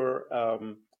are, you're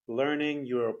learning,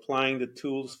 you're applying the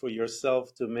tools for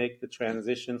yourself to make the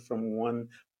transition from one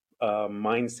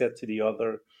mindset to the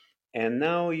other. And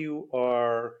now you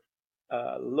are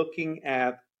looking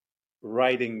at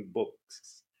writing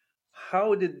books.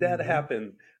 How did that Hmm. happen,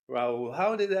 Rahul?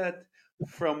 How did that,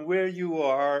 from where you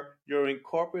are, you're in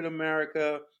corporate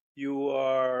America, you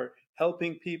are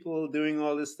helping people, doing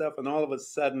all this stuff, and all of a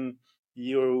sudden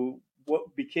you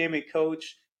what became a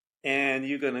coach, and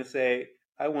you're going to say,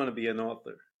 I want to be an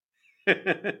author.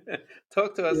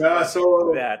 Talk to us Yeah, about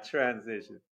so that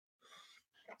transition.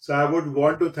 I would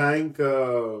want to thank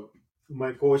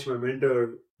my coach, my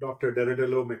mentor, Dr.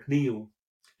 Deretello McNeil.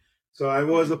 So I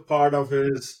was a Hmm. part of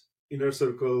his inner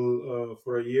circle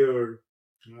for a year,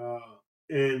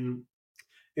 and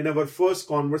in our first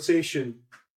conversation,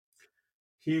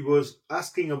 he was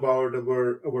asking about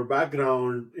our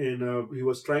background, and he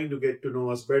was trying to get to know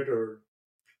us better.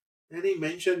 And he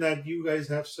mentioned that you guys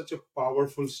have such a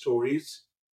powerful stories.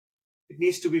 It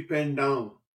needs to be penned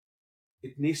down.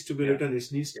 It needs to be Yeah. written.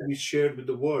 It needs to be shared with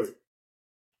the world.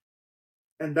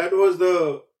 And that was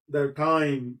the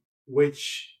time which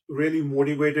really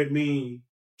motivated me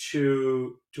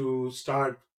to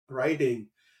start writing.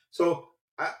 So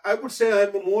I would say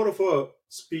I'm more of a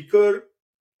speaker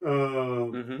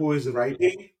Hmm. who is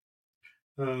writing.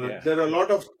 Yeah. There are a lot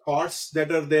of thoughts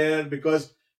that are there,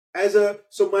 because as a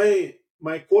so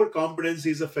my core competence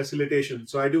is a facilitation.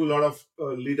 So I do a lot of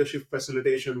leadership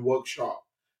facilitation workshop,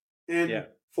 and Yeah.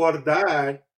 for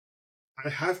that I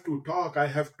have to talk. I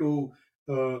have to,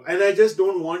 and I just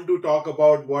don't want to talk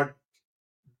about what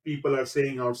people are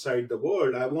saying outside the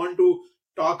world. I want to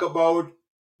talk about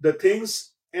the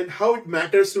things and how it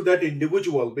matters to that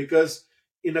individual, because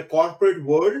in a corporate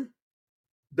world,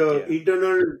 the Yeah.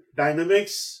 internal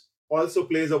dynamics also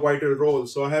plays a vital role.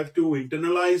 So I have to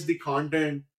internalize the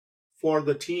content for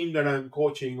the team that I'm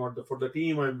coaching, or for the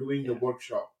team I'm doing the Yeah.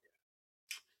 workshop.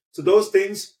 So Hmm. those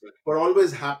things were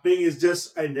always happening. It's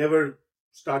just I never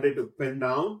started to pen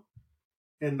down.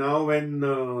 And now, when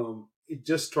it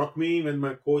just struck me when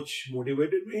my coach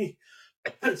motivated me,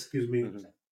 excuse me, Hmm.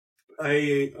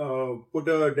 I put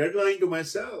a deadline to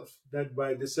myself that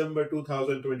by December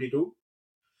 2022,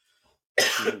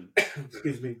 Hmm.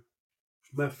 excuse me,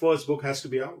 my first book has to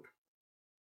be out.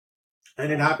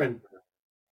 And it Wow. happened.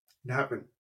 It happened.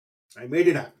 I made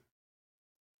it happen.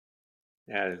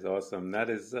 That is awesome. That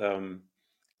is,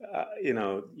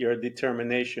 your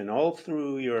determination all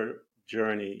through your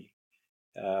journey.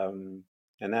 Um,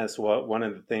 and that's what one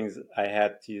of the things I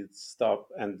had to stop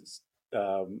and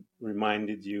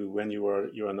reminded you when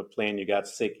you're on the plane, you got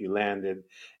sick, you landed,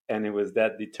 and it was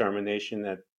that determination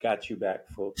that got you back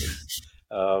focused.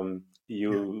 Yeah.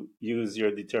 You use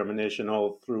your determination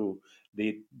all through.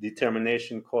 The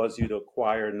determination caused you to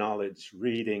acquire knowledge,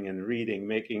 reading and reading,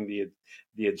 making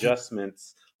the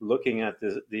adjustments, looking at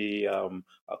the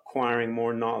acquiring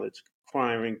more knowledge,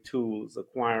 acquiring tools,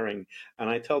 acquiring. And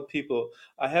I tell people,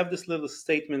 I have this little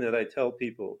statement that I tell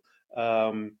people.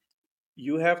 Um,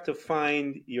 you have to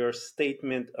find your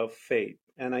statement of faith.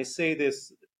 And I say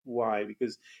this why?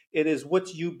 Because it is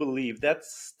what you believe. That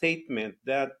statement,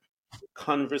 that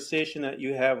conversation that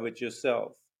you have with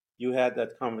yourself. You had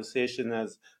that conversation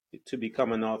as to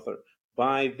become an author.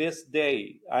 By this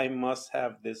day, I must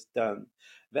have this done.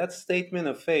 That statement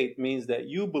of faith means that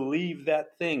you believe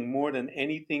that thing more than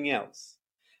anything else.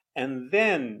 And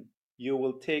then you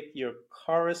will take your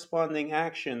corresponding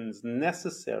actions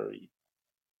necessary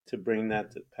to bring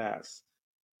that to pass.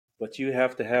 But you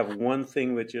have to have one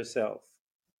thing with yourself.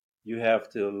 You have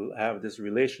to have this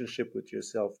relationship with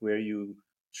yourself where you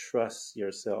trust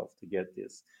yourself to get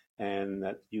this and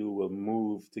that you will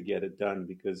move to get it done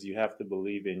because you have to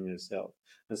believe in yourself.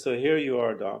 And so here you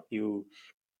are, Doc. You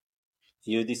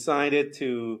decided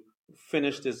to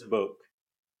finish this book.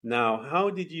 Now, how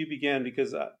did you begin?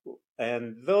 Because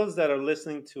and those that are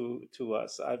listening to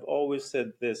us, I've always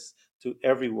said this to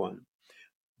everyone: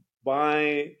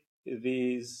 buy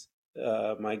these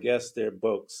my guess their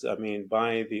books. I mean,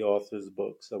 buy the author's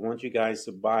books. I want you guys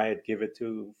to buy it, give it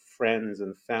to friends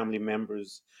and family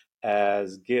members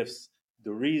as gifts.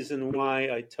 The reason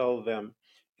why I tell them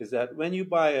is that when you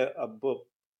buy a book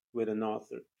with an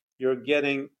author, you're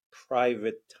getting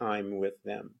private time with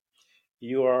them.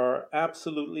 You are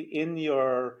absolutely in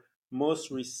your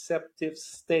most receptive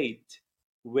state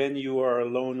when you are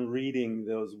alone reading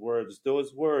those words.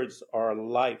 Those words are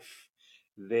life.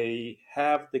 They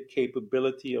have the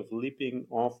capability of leaping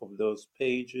off of those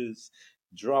pages,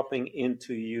 dropping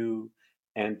into you,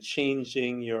 and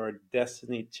changing your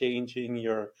destiny, changing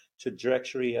your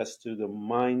trajectory as to the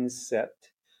mindset.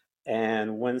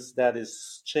 And once that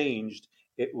is changed,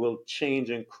 it will change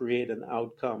and create an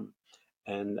outcome.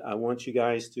 And I want you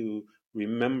guys to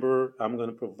remember, I'm going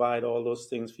to provide all those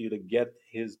things for you to get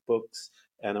his books.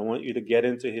 And I want you to get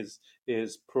into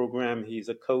his program. He's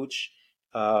a coach.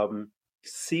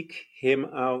 Seek him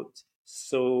out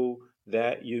so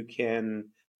that you can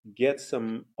get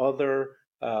some other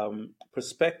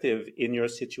perspective in your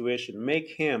situation. Make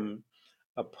him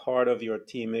a part of your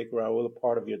team, make Raul a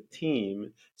part of your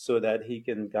team so that he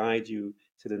can guide you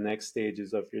to the next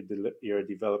stages of your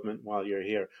development while you're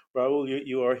here. Raul,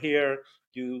 you are here.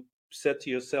 You said to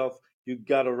yourself, you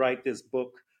got to write this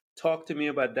book. Talk to me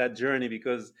about that journey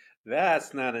because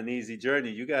that's not an easy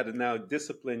journey. You got to now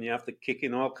discipline. You have to kick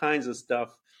in all kinds of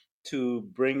stuff to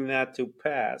bring that to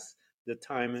pass, the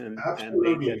time and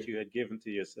date that Absolutely. you had given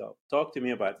to yourself. Talk to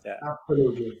me about that.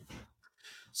 Absolutely.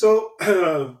 So,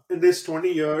 in this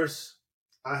 20 years,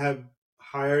 I have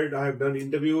done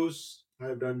interviews, I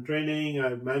have done training,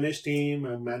 I've managed team,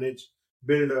 I've managed,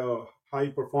 build high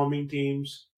performing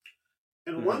teams.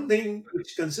 And one Hmm. thing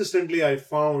which consistently I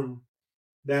found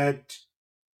that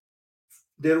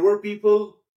there were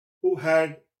people who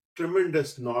had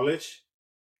tremendous knowledge,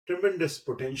 tremendous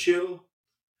potential,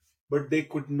 but they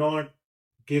could not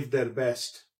give their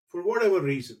best for whatever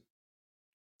reason.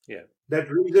 Yeah. That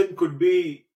reason could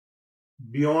be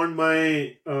beyond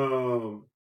my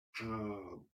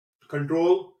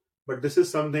control, but this is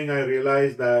something I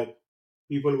realized that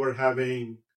people were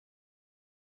having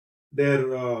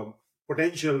their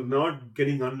potential not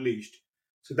getting unleashed.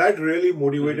 So that really Hmm.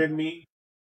 motivated me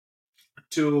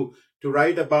to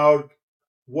write about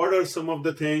what are some of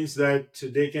the things that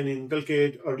they can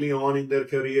inculcate early on in their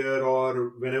career or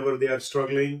whenever they are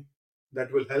struggling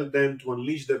that will help them to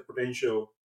unleash their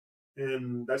potential.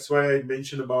 And that's why I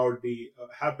mentioned about the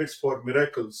habits for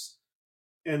miracles.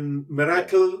 And Yeah.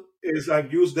 miracle is,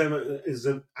 I've used them as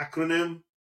an acronym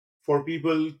for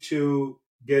people to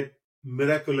get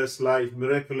miraculous life,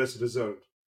 miraculous result.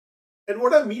 And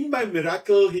what I mean by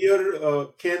miracle here,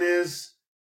 Ken, is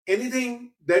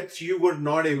anything that you were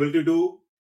not able to do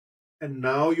and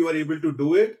now you are able to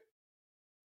do it.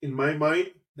 In my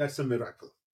mind, that's a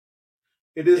miracle.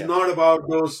 It is Yeah. not about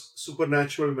those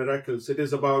supernatural miracles. It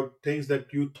is about things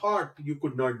that you thought you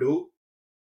could not do.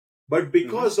 But Hmm.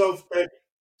 because of that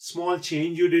small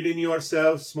change you did in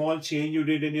yourself, small change you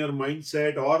did in your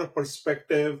mindset or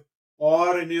perspective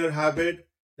or in your habit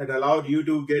that allowed you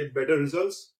to get better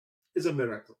results, is a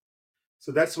miracle.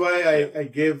 So that's why Yeah. I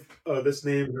gave this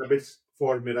name Habits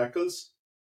for Miracles.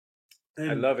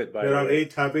 I And love it, by there the are way.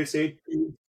 8 habits, 8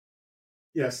 keys.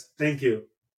 Yes, thank you.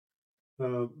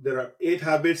 There are 8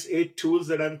 habits, 8 tools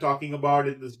that I'm talking about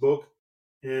in this book,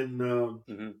 and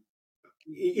Hmm.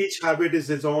 each habit is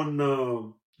its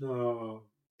own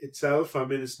itself. I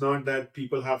mean, it's not that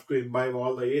people have to imbibe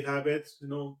all the 8 habits.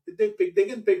 They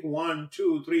can pick one,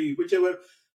 two, three, whichever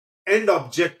end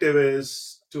objective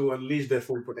is to unleash their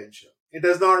full potential. It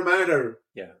does not matter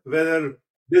Yeah, whether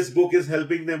this book is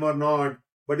helping them or not,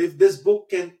 but if this book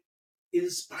can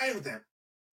inspire them,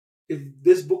 if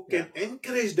this book yeah. can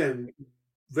encourage them,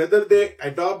 whether they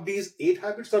adopt these 8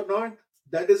 habits or not,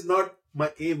 that is not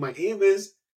my aim. My aim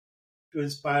is to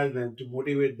inspire them, to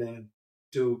motivate them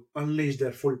to unleash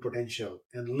their full potential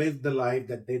and live the life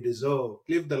that they deserve,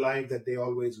 live the life that they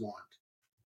always want.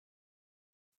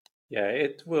 Yeah,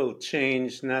 it will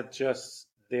change not just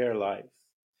their life,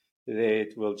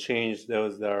 it will change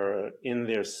those that are in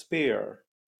their sphere,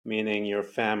 meaning your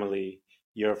family,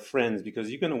 your friends, because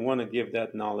you're going to want to give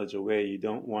that knowledge away. You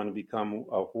don't want to become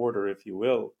a hoarder, if you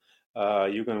will.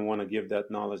 You're going to want to give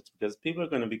that knowledge because people are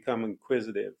going to become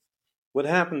inquisitive. What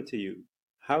happened to you?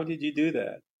 How did you do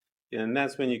that? And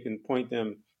that's when you can point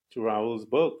them to Raul's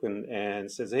book and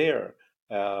says, here,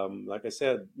 like I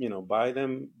said, buy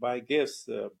them, buy gifts,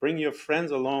 bring your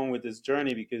friends along with this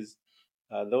journey because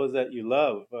those that you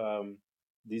love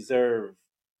deserve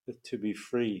to be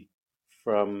free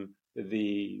from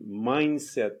the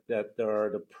mindset that there are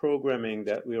the programming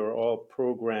that we are all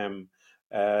programmed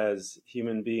as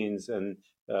human beings, and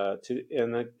the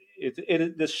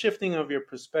shifting of your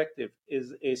perspective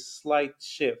is a slight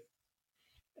shift,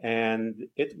 and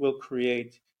it will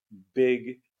create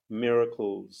big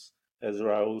miracles. As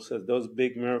Raul says, those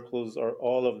big miracles are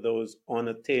all of those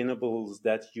unattainables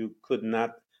that you could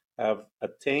not have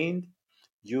attained.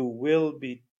 You will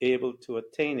be able to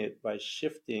attain it by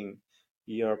shifting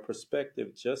your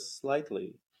perspective just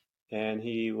slightly. And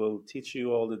he will teach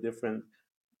you all the different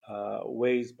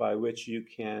ways by which you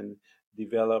can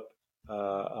develop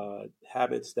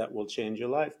habits that will change your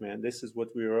life, man. This is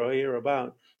what we are here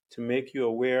about, to make you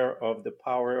aware of the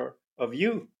power of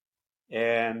you.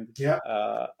 And, Yeah,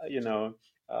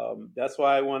 that's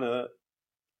why I want to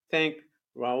thank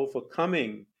Raul for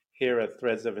coming here at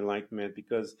Threads of Enlightenment,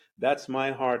 because that's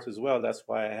my heart as well. That's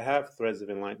why I have Threads of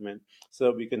Enlightenment,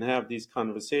 so we can have these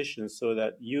conversations so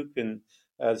that you can,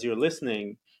 as you're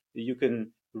listening, you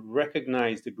can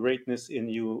recognize the greatness in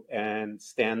you and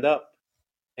stand up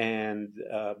and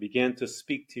begin to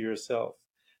speak to yourself.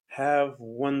 Have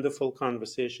wonderful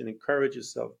conversation. Encourage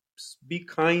yourself. Be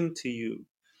kind to you.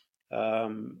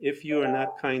 If you are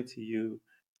not kind to you,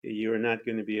 you're not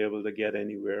going to be able to get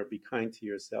anywhere. Be kind to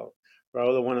yourself.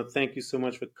 Raul, I want to thank you so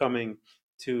much for coming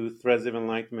to Threads of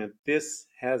Enlightenment. This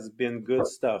has been good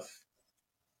stuff.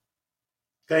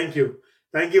 thank you.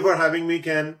 Thank you for having me,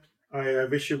 Ken. I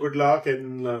wish you good luck,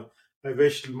 and I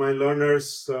wish my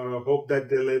learners hope that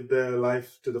they live their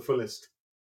life to the fullest.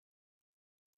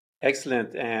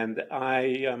 Excellent. And I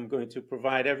am going to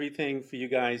provide everything for you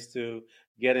guys to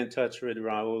get in touch with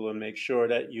Raul and make sure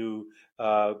that you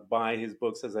buy his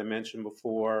books, as I mentioned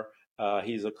before.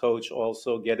 He's a coach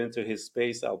also. Get into his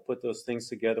space. I'll put those things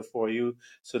together for you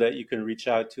so that you can reach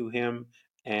out to him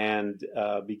and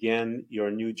begin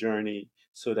your new journey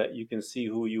so that you can see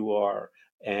who you are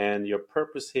and your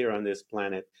purpose here on this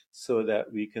planet so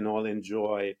that we can all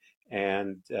enjoy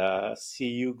and see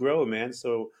you grow, man.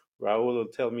 So, Raul will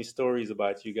tell me stories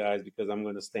about you guys because I'm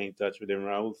going to stay in touch with him.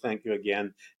 Raul, thank you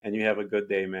again, and you have a good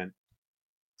day, man.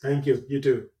 Thank you. You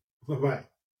too. Bye bye.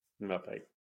 Bye bye.